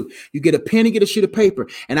exercise you do. You get a pen and get a sheet of paper,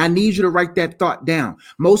 and I need you to write that thought down.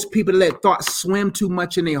 Most people let thoughts swim too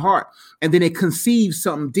much in their heart, and then they conceive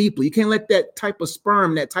something deeply. You can't let that type of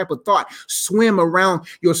sperm, that type of thought swim around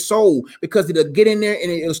your soul, because it'll get in there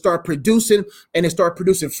and it'll start producing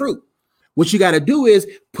fruit. What you got to do is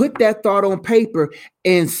put that thought on paper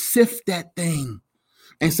and sift that thing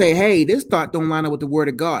and say, hey, this thought don't line up with the word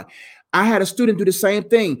of God. I had a student do the same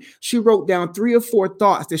thing. She wrote down 3 or 4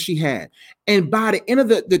 thoughts that she had. And by the end of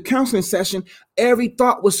the counseling session, every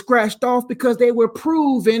thought was scratched off because they were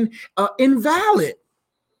proven invalid.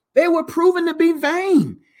 They were proven to be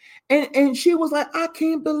vain. And she was like, I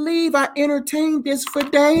can't believe I entertained this for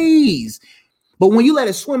days. But when you let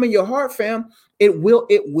it swim in your heart, fam, it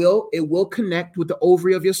will connect with the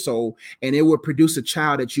ovary of your soul, and it will produce a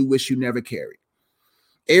child that you wish you never carried.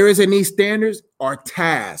 Areas in these standards are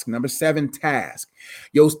tasks. Number 7, task.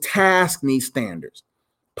 Your task needs standards,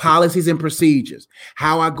 policies and procedures,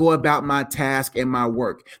 how I go about my task and my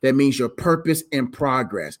work. That means your purpose and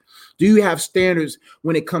progress. Do you have standards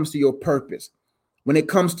when it comes to your purpose? When it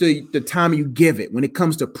comes to the time you give it, when it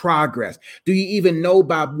comes to progress? Do you even know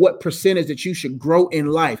by what percentage that you should grow in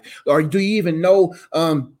life? Or do you even know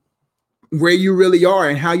where you really are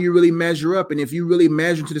and how you really measure up, and if you really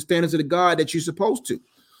measure to the standards of the God that you're supposed to?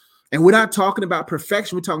 And we're not talking about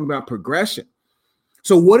perfection. We're talking about progression.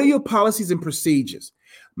 So what are your policies and procedures?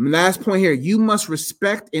 Last point here, you must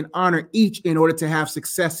respect and honor each in order to have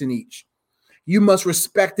success in each. You must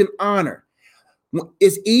respect and honor.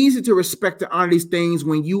 It's easy to respect and honor these things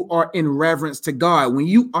when you are in reverence to God. When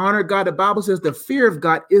you honor God, the Bible says the fear of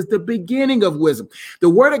God is the beginning of wisdom. The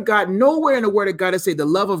word of God, nowhere in the word of God does say the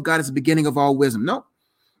love of God is the beginning of all wisdom. No,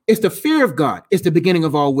 it's the fear of God. It's the beginning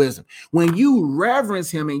of all wisdom. When you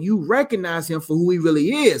reverence him and you recognize him for who he really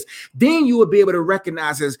is, then you will be able to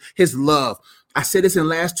recognize his love. I said this in the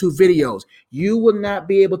last two videos. You will not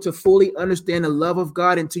be able to fully understand the love of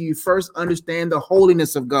God until you first understand the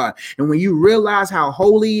holiness of God. And when you realize how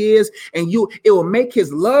holy he is, and it will make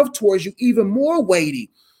his love towards you even more weighty.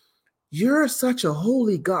 You're such a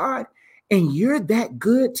holy God, and you're that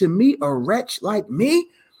good to me, a wretch like me.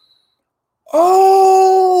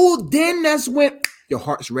 Oh, then that's when your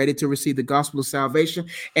heart's ready to receive the gospel of salvation,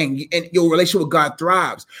 and your relationship with God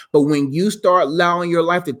thrives. But when you start allowing your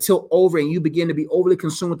life to tilt over and you begin to be overly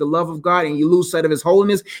consumed with the love of God and you lose sight of his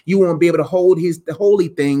holiness, you won't be able to hold the holy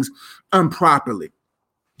things improperly.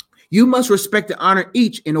 You must respect and honor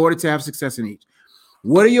each in order to have success in each.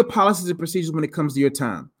 What are your policies and procedures when it comes to your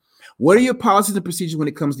time? What are your policies and procedures when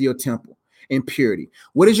it comes to your temple and purity?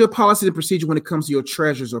 What is your policy and procedure when it comes to your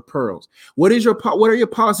treasures or pearls? What are your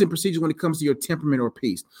policy and procedures when it comes to your temperament or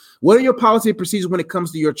peace? What are your policy and procedures when it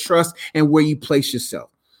comes to your trust and where you place yourself?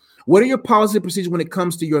 What are your policy and procedures when it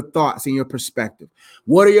comes to your thoughts and your perspective?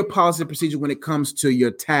 What are your policy and procedures when it comes to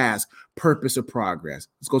your task, purpose, or progress?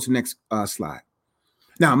 Let's go to the next slide.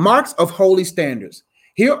 Now, marks of holy standards.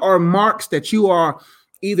 Here are marks that you are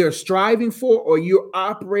either striving for or you're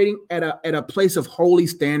operating at a place of holy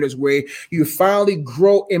standards where you finally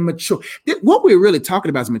grow and mature. What we're really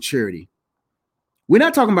talking about is maturity. We're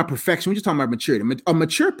not talking about perfection. We're just talking about maturity. A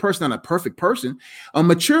mature person, not a perfect person. A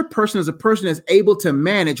mature person is a person that's able to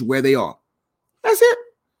manage where they are. That's it.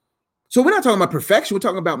 So we're not talking about perfection. We're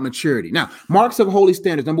talking about maturity. Now, marks of holy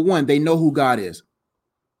standards. Number one, they know who God is.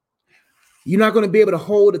 You're not going to be able to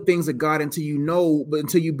hold the things of God until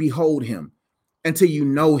you behold him, until you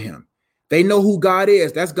know him. They know who God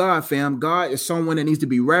is. That's God, fam. God is someone that needs to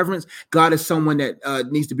be reverenced. God is someone that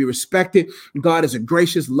needs to be respected. God is a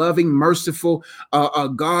gracious, loving, merciful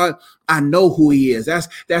God. I know who he is. That's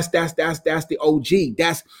the OG.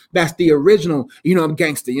 That's the original,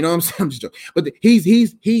 gangster. You know what I'm saying? I'm just joking. But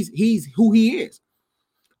he's who he is.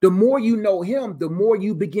 The more you know him, the more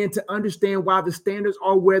you begin to understand why the standards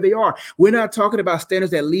are where they are. We're not talking about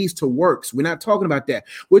standards that leads to works. We're not talking about that.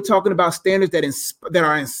 We're talking about standards that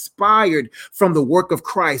are inspired from the work of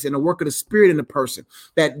Christ and the work of the Spirit in the person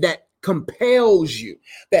that compels you,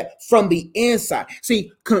 that from the inside.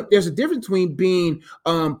 See, there's a difference between being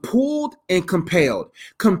pulled and compelled.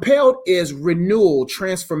 Compelled is renewal,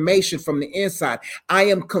 transformation from the inside. I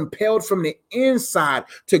am compelled from the inside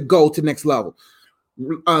to go to the next level.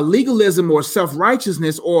 Legalism or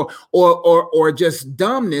self-righteousness or just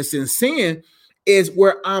dumbness and sin is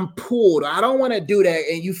where I'm pulled. I don't want to do that,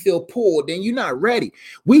 and you feel pulled, then you're not ready.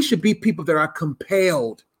 We should be people that are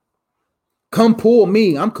compelled. Come pull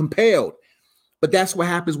me, I'm compelled. But that's what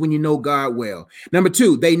happens when you know God well. Number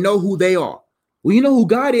two, they know who they are. When you know who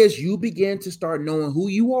God is, you begin to start knowing who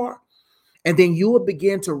you are. And then you will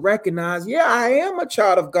begin to recognize, yeah, I am a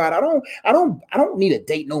child of God. I don't need to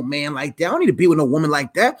date no man like that. I don't need to be with no woman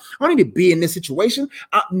like that. I don't need to be in this situation.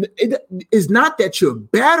 It's not that you're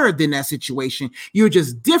better than that situation. You're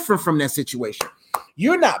just different from that situation.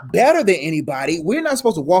 You're not better than anybody. We're not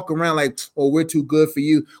supposed to walk around like, oh, we're too good for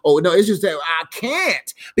you. Oh, no, it's just that I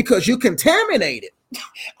can't because you're contaminated.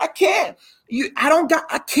 I can't.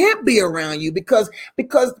 I can't be around you because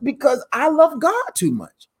I love God too much.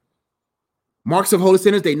 Marks of holy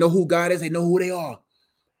standards, they know who God is. They know who they are.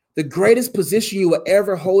 The greatest position you will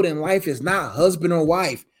ever hold in life is not husband or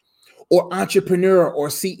wife or entrepreneur or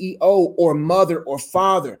CEO or mother or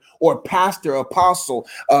father or pastor, apostle,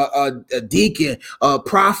 a deacon, a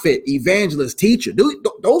prophet, evangelist, teacher.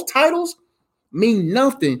 Those titles mean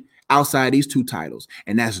nothing outside these two titles,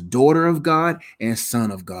 and that's daughter of God and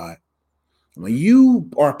son of God. When you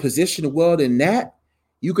are positioned well in that,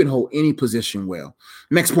 you can hold any position well.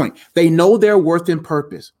 Next point, they know their worth and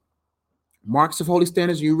purpose. Marks of holy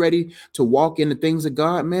standards, you ready to walk in the things of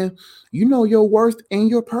God, man? You know your worth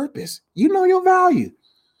and your purpose. You know your value.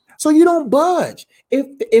 So you don't budge.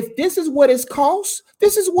 If this is what it costs,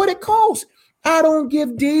 this is what it costs. I don't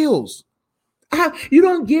give deals. You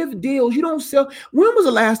don't give deals. You don't sell. When was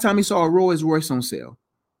the last time you saw a Rolls Royce on sale?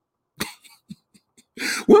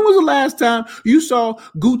 When was the last time you saw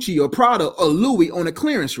Gucci or Prada or Louis on a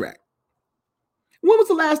clearance rack? When was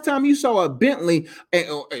the last time you saw a Bentley?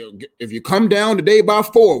 If you come down today by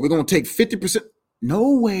 4, we're going to take 50%.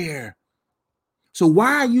 Nowhere. So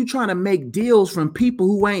why are you trying to make deals from people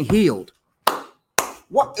who ain't healed?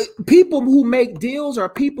 What people who make deals are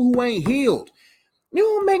people who ain't healed. You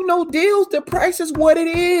don't make no deals. The price is what it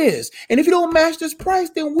is. And if you don't match this price,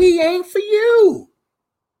 then we ain't for you.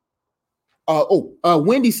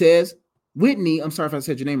 Whitney, I'm sorry if I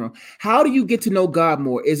said your name wrong. How do you get to know God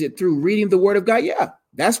more? Is it through reading the word of God? Yeah,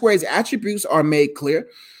 that's where his attributes are made clear.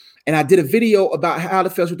 And I did a video about how to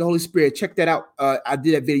fellowship with the Holy Spirit. Check that out. I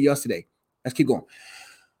did that video yesterday. Let's keep going.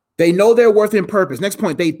 They know their worth and purpose. Next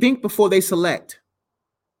point, they think before they select.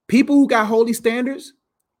 People who got holy standards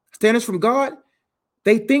from God,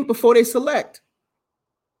 they think before they select.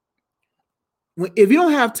 If you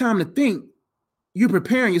don't have time to think, you're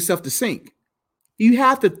preparing yourself to sink. You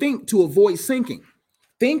have to think to avoid sinking.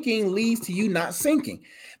 Thinking leads to you not sinking.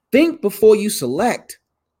 Think before you select.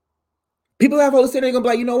 People have all this thing, they're going to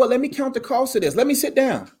be like, you know what? Let me count the cost of this. Let me sit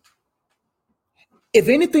down. If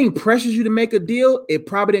anything pressures you to make a deal, it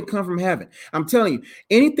probably didn't come from heaven. I'm telling you,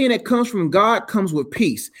 anything that comes from God comes with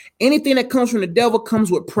peace. Anything that comes from the devil comes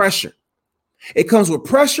with pressure. It comes with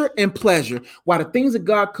pressure and pleasure, while the things of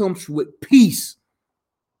God comes with peace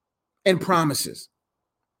and promises.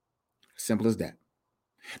 Simple as that.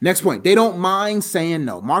 Next point, they don't mind saying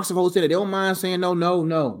no. Marks of Holy Spirit, they don't mind saying no.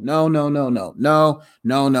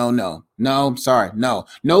 Sorry, no.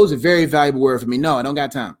 No is a very valuable word for me. No, I don't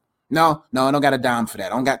got time. No, I don't got a dime for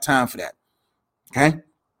that. I don't got time for that. Okay?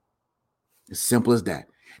 As simple as that.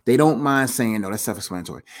 They don't mind saying no. That's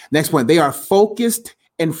self-explanatory. Next point, they are focused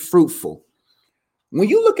and fruitful. When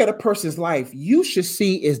you look at a person's life, you should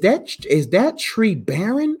see, is that tree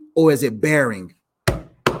barren or is it bearing?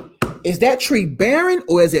 Is that tree barren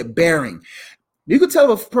or is it bearing? You can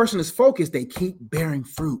tell if a person is focused, they keep bearing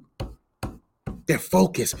fruit. They're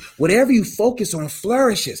focused. Whatever you focus on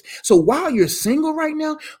flourishes. So while you're single right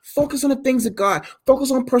now, focus on the things of God. Focus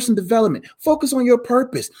on personal development. Focus on your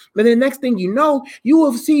purpose. And then the next thing you know, you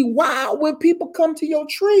will see, wow, when people come to your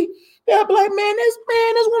tree, they'll be like, this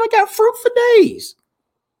woman got fruit for days.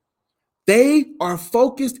 They are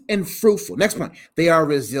focused and fruitful. Next point, they are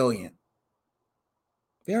resilient.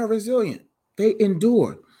 They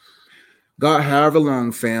endure. God, however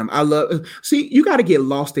long, fam. You got to get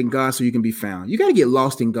lost in God so you can be found. You got to get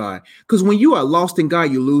lost in God. Because when you are lost in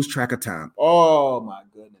God, you lose track of time. Oh, my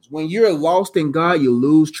goodness. When you're lost in God, you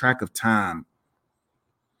lose track of time.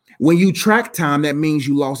 When you track time, that means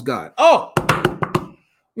you lost God. Oh,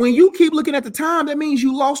 when you keep looking at the time, that means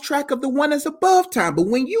you lost track of the one that's above time. But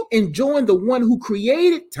when you enjoying the one who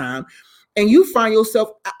created time, and you find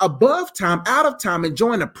yourself above time, out of time,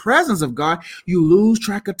 enjoying the presence of God, you lose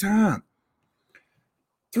track of time.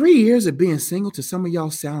 3 years of being single to some of y'all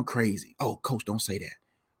sound crazy. Oh, coach, don't say that.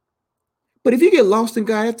 But if you get lost in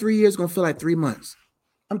God, that 3 years is going to feel like 3 months.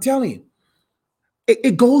 I'm telling you,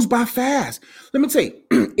 it goes by fast. Let me tell you,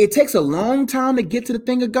 it takes a long time to get to the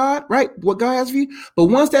thing of God, right? What God has for you. But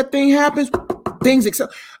once that thing happens, things excel.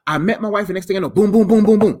 I met my wife, and next thing I know, boom, boom, boom,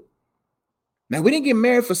 boom, boom. Now, we didn't get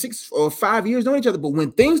married for 6 or 5 years knowing each other, but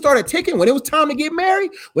when things started ticking, when it was time to get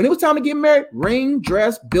married, ring,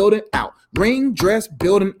 dress, building out.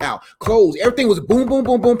 Clothes, everything was boom, boom,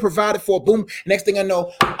 boom, boom, provided for, boom. Next thing I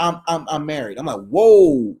know, I'm married. I'm like,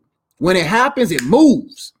 whoa. When it happens, it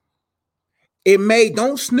moves.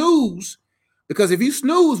 Don't snooze, because if you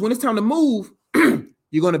snooze when it's time to move,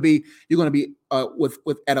 you're gonna be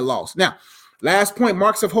with at a loss. Now, last point,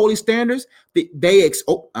 marks of holy standards.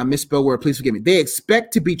 I misspelled word. Please forgive me. They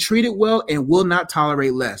expect to be treated well and will not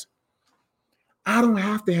tolerate less. I don't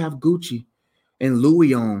have to have Gucci and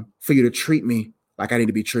Louis on for you to treat me like I need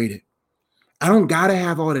to be treated. I don't gotta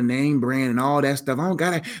have all the name brand and all that stuff. I don't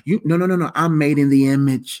gotta. No. I'm made in the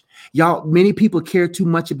image. Y'all, many people care too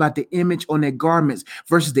much about the image on their garments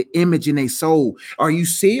versus the image in their soul. Are you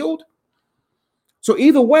sealed? So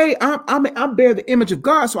either way, I bear the image of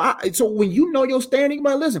God. So when you know your standing,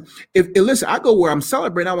 man, listen. Listen, I go where I'm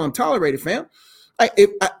celebrating, I want to tolerate it, fam.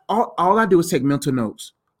 All I do is take mental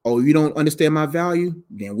notes. Oh, you don't understand my value?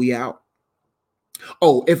 Then we out.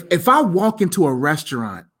 Oh, if I walk into a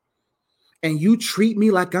restaurant and you treat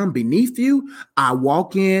me like I'm beneath you, I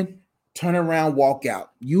walk in, turn around, walk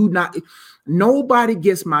out. Nobody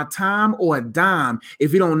gets my time or a dime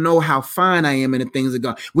if you don't know how fine I am in the things of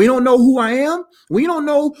God. We don't know who I am. We don't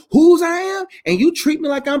know whose I am. And you treat me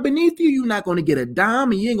like I'm beneath you, you're not going to get a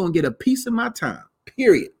dime and you ain't going to get a piece of my time,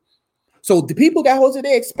 period. So the people got hold of,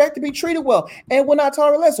 they expect to be treated well and will not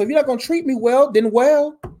tolerate less. So if you're not going to treat me well, then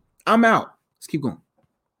I'm out. Let's keep going.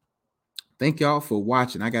 Thank y'all for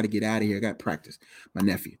watching. I got to get out of here. I got practice. My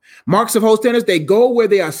nephew. Marks of holy standards. They go where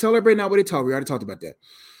they are celebrating, not where they talk. We already talked about that.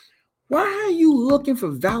 Why are you looking for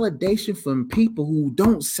validation from people who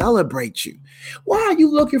don't celebrate you? Why are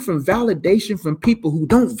you looking for validation from people who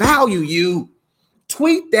don't value you?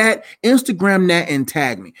 Tweet that, Instagram that, and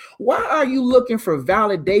tag me. Why are you looking for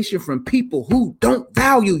validation from people who don't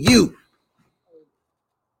value you?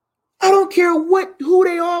 I don't care who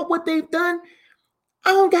they are, what they've done.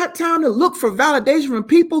 I don't got time to look for validation from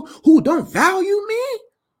people who don't value me.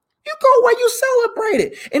 You go where you celebrate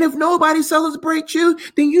it. And if nobody celebrates you,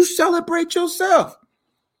 then you celebrate yourself.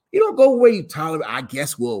 You don't go where you tolerate. I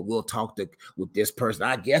guess we'll talk with this person.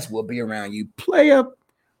 I guess we'll be around you. Play up,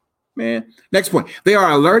 man. Next point. They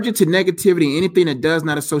are allergic to negativity, anything that does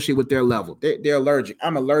not associate with their level. They're allergic.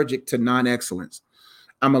 I'm allergic to non-excellence.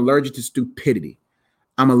 I'm allergic to stupidity.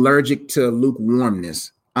 I'm allergic to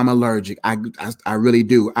lukewarmness. I'm allergic. I really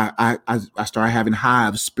do. I start having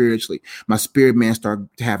hives spiritually. My spirit man start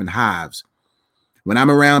having hives. When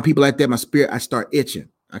I'm around people like that, my spirit, I start itching.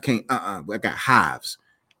 I can't, I got hives.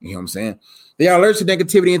 You know what I'm saying? They are allergic to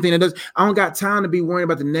negativity, anything that does. I don't got time to be worrying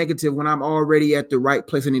about the negative when I'm already at the right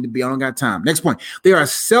place I need to be. I don't got time. Next point. They are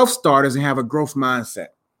self-starters and have a growth mindset.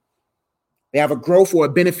 They have a growth or a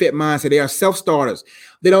benefit mindset. They are self-starters.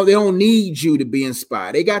 They don't need you to be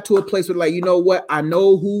inspired. They got to a place where, like, you know what? I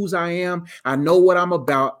know whose I am. I know what I'm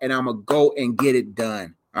about, and I'm going to go and get it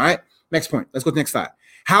done. All right. Next point. Let's go to the next slide.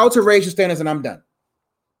 How to raise your standards, and I'm done.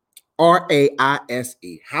 RAISE.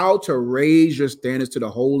 How to raise your standards to the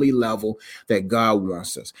holy level that God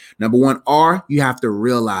wants us. Number one, R, you have to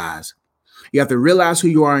realize. You have to realize who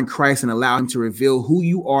you are in Christ and allow him to reveal who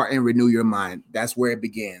you are and renew your mind. That's where it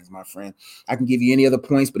begins, my friend. I can give you any other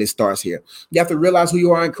points, but it starts here. You have to realize who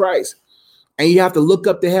you are in Christ. And you have to look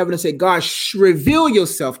up to heaven and say, God, reveal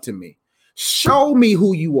yourself to me. Show me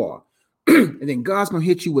who you are. And then God's going to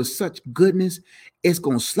hit you with such goodness. It's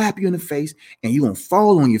going to slap you in the face and you're going to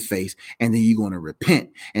fall on your face. And then you're going to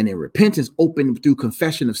repent. And then repentance opened through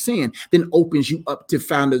confession of sin, then opens you up to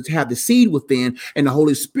have the seed within and the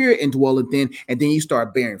Holy Spirit indwell within. And then you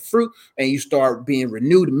start bearing fruit and you start being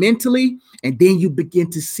renewed mentally. And then you begin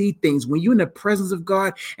to see things when you're in the presence of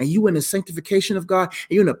God and you're in the sanctification of God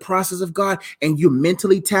and you're in the process of God and you're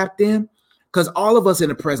mentally tapped in. Because all of us in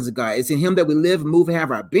the presence of God, it's in him that we live, move, and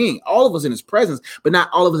have our being. All of us in his presence, but not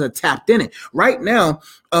all of us are tapped in it. Right now,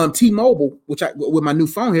 T-Mobile, with my new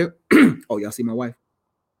phone here. Oh, y'all see my wife?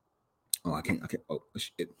 Oh, I can't. Oh,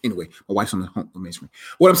 shit. Anyway, my wife's on the main screen.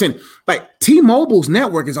 What I'm saying, like T-Mobile's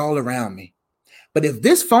network is all around me. But if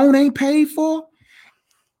this phone ain't paid for,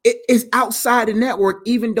 it is outside the network,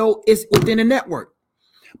 even though it's within the network.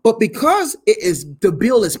 But because the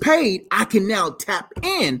bill is paid, I can now tap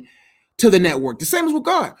in to the network. The same as with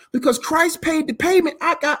God. Because Christ paid the payment,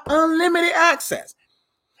 I got unlimited access.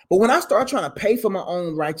 But when I start trying to pay for my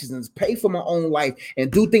own righteousness, pay for my own life,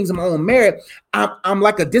 and do things in my own merit, I'm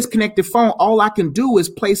like a disconnected phone. All I can do is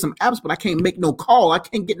play some apps, but I can't make no call. I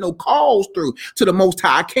can't get no calls through to the Most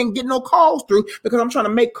High. I can't get no calls through because I'm trying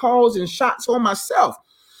to make calls and shots on myself.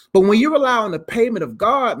 But when you rely on the payment of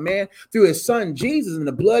God, man, through his son Jesus and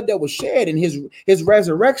the blood that was shed and his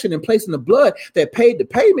resurrection and placing the blood that paid the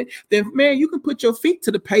payment, then, man, you can put your feet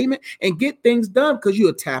to the payment and get things done because you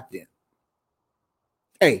are tapped in.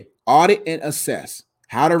 Hey, audit and assess.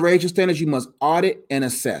 How to raise your standards, you must audit and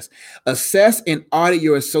assess. Assess and audit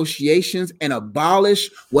your associations and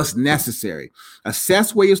abolish what's necessary.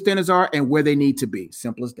 Assess where your standards are and where they need to be.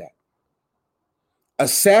 Simple as that.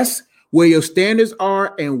 Assess where your standards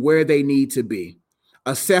are and where they need to be.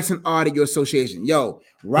 Assess and audit your association. Yo,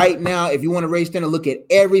 right now, if you want to raise standard, look at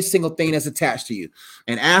every single thing that's attached to you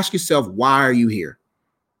and ask yourself, why are you here?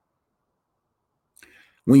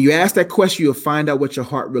 When you ask that question, you'll find out what your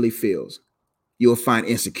heart really feels. You'll find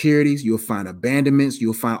insecurities. You'll find abandonments.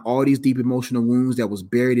 You'll find all these deep emotional wounds that was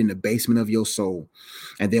buried in the basement of your soul.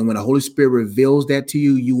 And then when the Holy Spirit reveals that to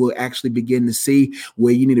you, you will actually begin to see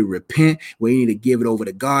where you need to repent, where you need to give it over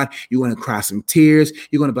to God. You're going to cry some tears.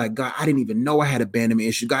 You're going to be like, God, I didn't even know I had abandonment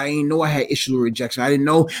issues. God, I didn't know I had issues with rejection. I didn't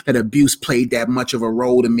know that abuse played that much of a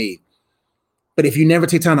role to me. But if you never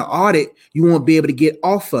take time to audit, you won't be able to get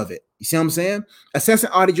off of it. You see what I'm saying? Assess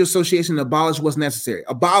and audit your association and abolish what's necessary.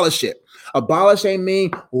 Abolish it. Abolish ain't mean,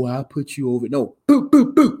 oh, I'll put you over. No, boop,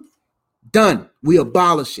 boop, boop. Done. We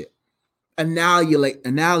abolish it. Annihilate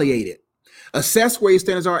it. Assess where your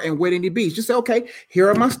standards are and where they need to be. Just say, okay, here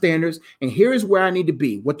are my standards and here is where I need to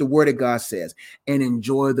be, what the word of God says, and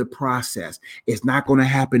enjoy the process. It's not going to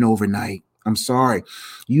happen overnight. I'm sorry.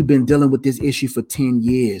 You've been dealing with this issue for 10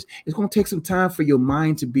 years. It's going to take some time for your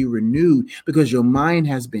mind to be renewed because your mind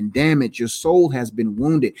has been damaged. Your soul has been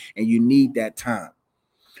wounded and you need that time.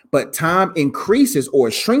 But time increases or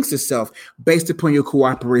shrinks itself based upon your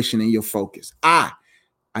cooperation and your focus. An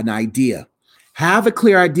idea. Have a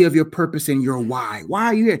clear idea of your purpose and your why. Why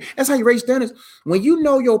are you here? That's how you raise standards. When you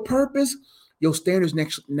know your purpose, your standards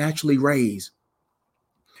naturally raise.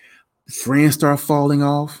 Friends start falling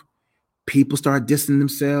off. People start dissing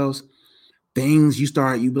themselves. Things you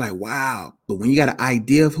be like, wow. But when you got an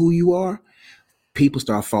idea of who you are, people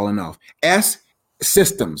start falling off. S,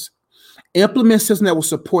 systems. Implement systems that will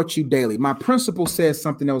support you daily. My principal says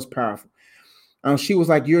something that was powerful. She was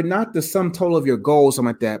like, you're not the sum total of your goals, something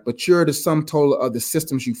like that, but you're the sum total of the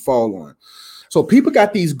systems you fall on. So people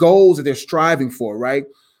got these goals that they're striving for, right?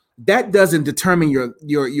 That doesn't determine your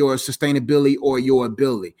sustainability or your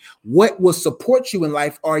ability. What will support you in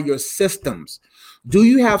life are your systems. Do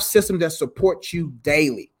you have systems that support you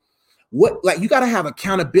daily? You got to have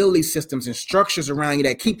accountability systems and structures around you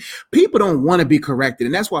that keep people don't want to be corrected.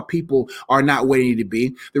 And that's why people are not where they need to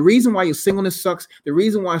be. The reason why your singleness sucks, the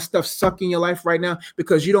reason why stuff sucks in your life right now,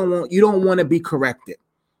 because you don't want to be corrected.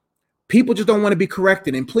 People just don't want to be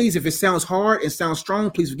corrected. And please, if it sounds hard and sounds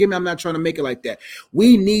strong, please forgive me. I'm not trying to make it like that.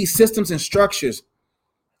 We need systems and structures.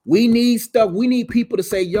 We need stuff. We need people to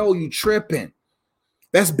say, yo, you tripping.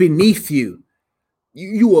 That's beneath you.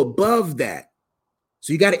 You above that.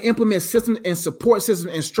 So you got to implement systems and support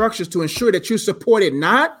systems and structures to ensure that you support it,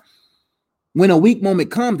 not when a weak moment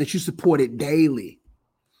comes, that you support it daily.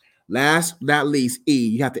 Last but not least, E,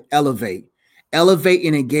 you have to elevate. Elevate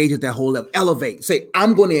and engage at that whole level. Elevate. Say,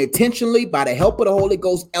 I'm going to intentionally, by the help of the Holy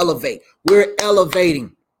Ghost, elevate. We're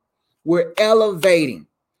elevating. We're elevating.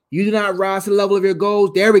 You do not rise to the level of your goals.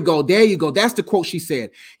 There we go. There you go. That's the quote she said.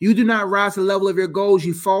 You do not rise to the level of your goals.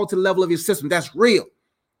 You fall to the level of your system. That's real.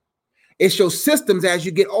 It's your systems as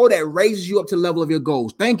you get older that raises you up to the level of your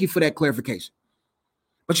goals. Thank you for that clarification.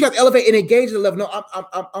 But you have to elevate and engage at the level. No,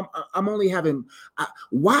 I'm only having.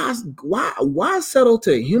 Why settle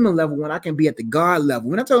to a human level when I can be at the God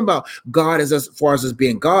level? We're not talking about God as far as us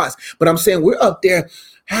being gods, but I'm saying we're up there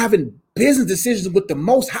having business decisions with the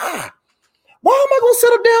Most High. Why am I going to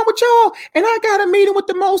settle down with y'all and I got a meeting with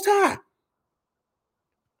the Most High?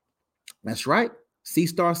 That's right.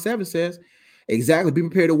 C*7 says. Exactly. Be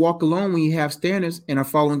prepared to walk alone when you have standards and are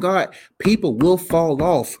following God. People will fall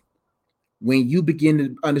off when you begin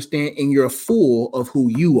to understand and you're full of who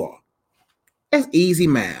you are. That's easy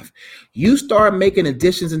math. You start making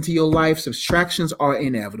additions into your life, subtractions are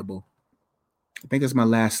inevitable. I think that's my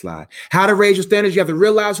last slide. How to raise your standards. You have to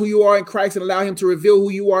realize who you are in Christ and allow him to reveal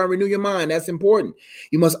who you are and renew your mind. That's important.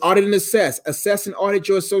 You must audit and assess. Assess and audit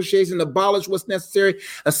your association, abolish what's necessary,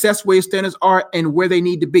 assess where your standards are and where they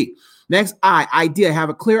need to be. Next, idea. Have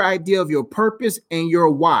a clear idea of your purpose and your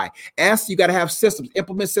why. S, you got to have systems.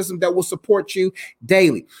 Implement systems that will support you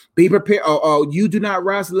daily. Be prepared. You do not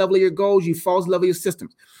rise to the level of your goals. You fall to the level of your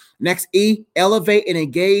systems. Next, E, elevate and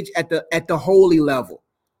engage at the holy level.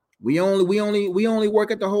 We only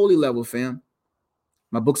work at the holy level, fam.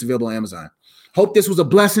 My book's available on Amazon. Hope this was a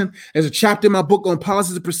blessing. There's a chapter in my book on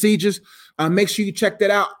policies and procedures. Make sure you check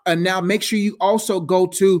that out. And now make sure you also go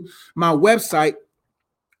to my website,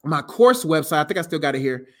 my course website. I think I still got it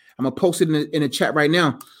here. I'm going to post it in the chat right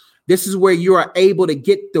now. This is where you are able to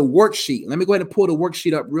get the worksheet. Let me go ahead and pull the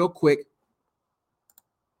worksheet up real quick.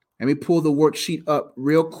 Let me pull the worksheet up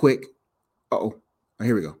real quick. Oh,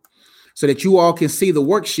 here we go. So that you all can see the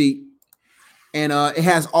worksheet. And it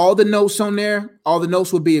has all the notes on there. All the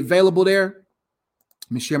notes will be available there.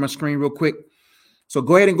 Let me share my screen real quick. So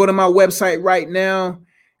go ahead and go to my website right now.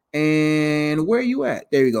 And where are you at?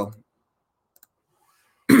 There you go.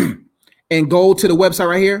 And go to the website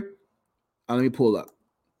right here. Let me pull up.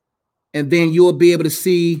 And then you'll be able to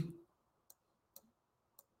see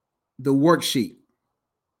the worksheet.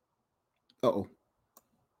 Uh-oh.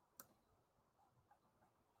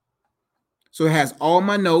 So it has all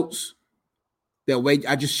my notes that way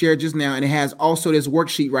I just shared just now. And it has also this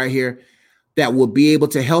worksheet right here that will be able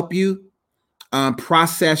to help you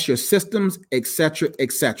process your systems, etc.,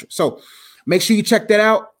 etc. So make sure you check that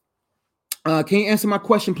out. Can you answer my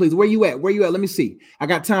question, please? Where you at? Where you at? Let me see. I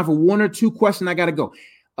got time for one or two questions. I got to go.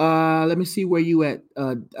 Let me see where you at,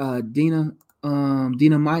 Dina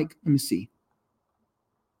Mike. Let me see.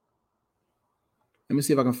 Let me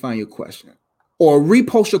see if I can find your question. Or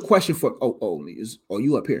repost your question for,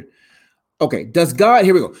 you up here. Okay,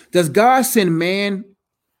 here we go. Does God send man?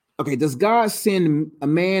 Okay, does God send a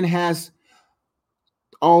man has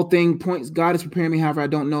all thing points? God is preparing me, however, I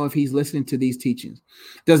don't know if he's listening to these teachings.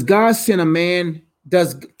 Does God send a man?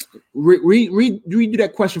 Redo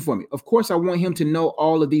that question for me. Of course, I want him to know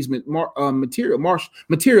all of these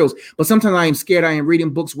materials, but sometimes I am scared. I am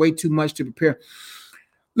reading books way too much to prepare.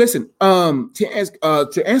 Listen,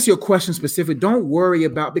 to answer your question specific, don't worry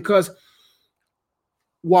about, because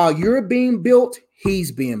while you're being built,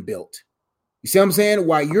 he's being built. You see what I'm saying?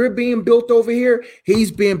 While you're being built over here,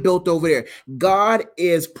 he's being built over there. God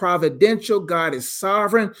is providential. God is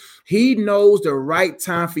sovereign. He knows the right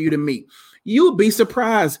time for you to meet. You'll be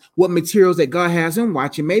surprised what materials that God has him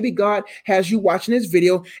watching. Maybe God has you watching this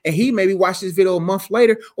video and he maybe watch this video a month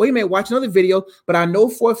later, or he may watch another video. But I know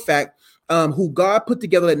for a fact who God put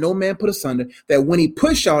together that no man put asunder, that when he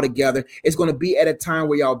puts y'all together, it's going to be at a time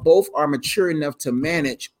where y'all both are mature enough to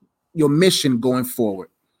manage your mission going forward.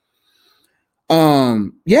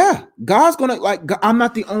 Yeah, God's gonna, like, I'm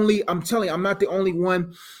not the only one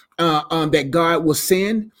that God will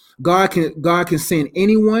send. God can send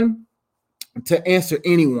anyone to answer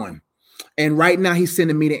anyone. And right now he's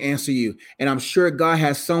sending me to answer you. And I'm sure God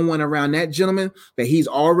has someone around that gentleman that he's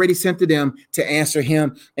already sent to them to answer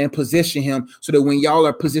him and position him so that when y'all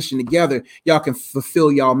are positioned together, y'all can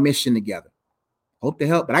fulfill y'all mission together. Hope to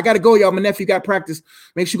help. But I got to go, y'all. My nephew got practice.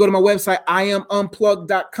 Make sure you go to my website,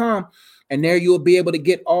 iamunplugged.com. And there you'll be able to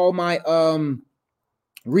get all my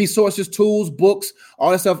resources, tools, books,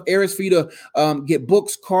 all that stuff. Areas for you to get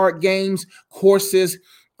books, card games, courses.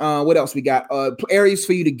 What else we got? Areas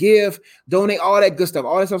for you to give, donate, all that good stuff.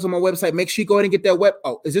 All that stuff's on my website. Make sure you go ahead and get that web.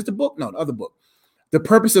 Oh, is this the book? No, the other book. The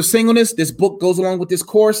Purpose of Singleness. This book goes along with this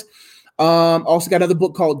course. Also got another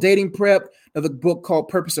book called Dating Prep, another book called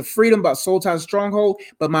Purpose of Freedom about Soul Ties Stronghold.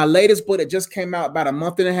 But my latest book that just came out about a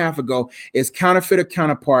month and a half ago is Counterfeiter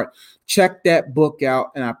Counterpart. Check that book out,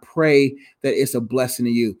 and I pray that it's a blessing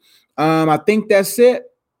to you. I think that's it.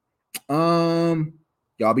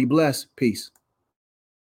 Y'all be blessed. Peace.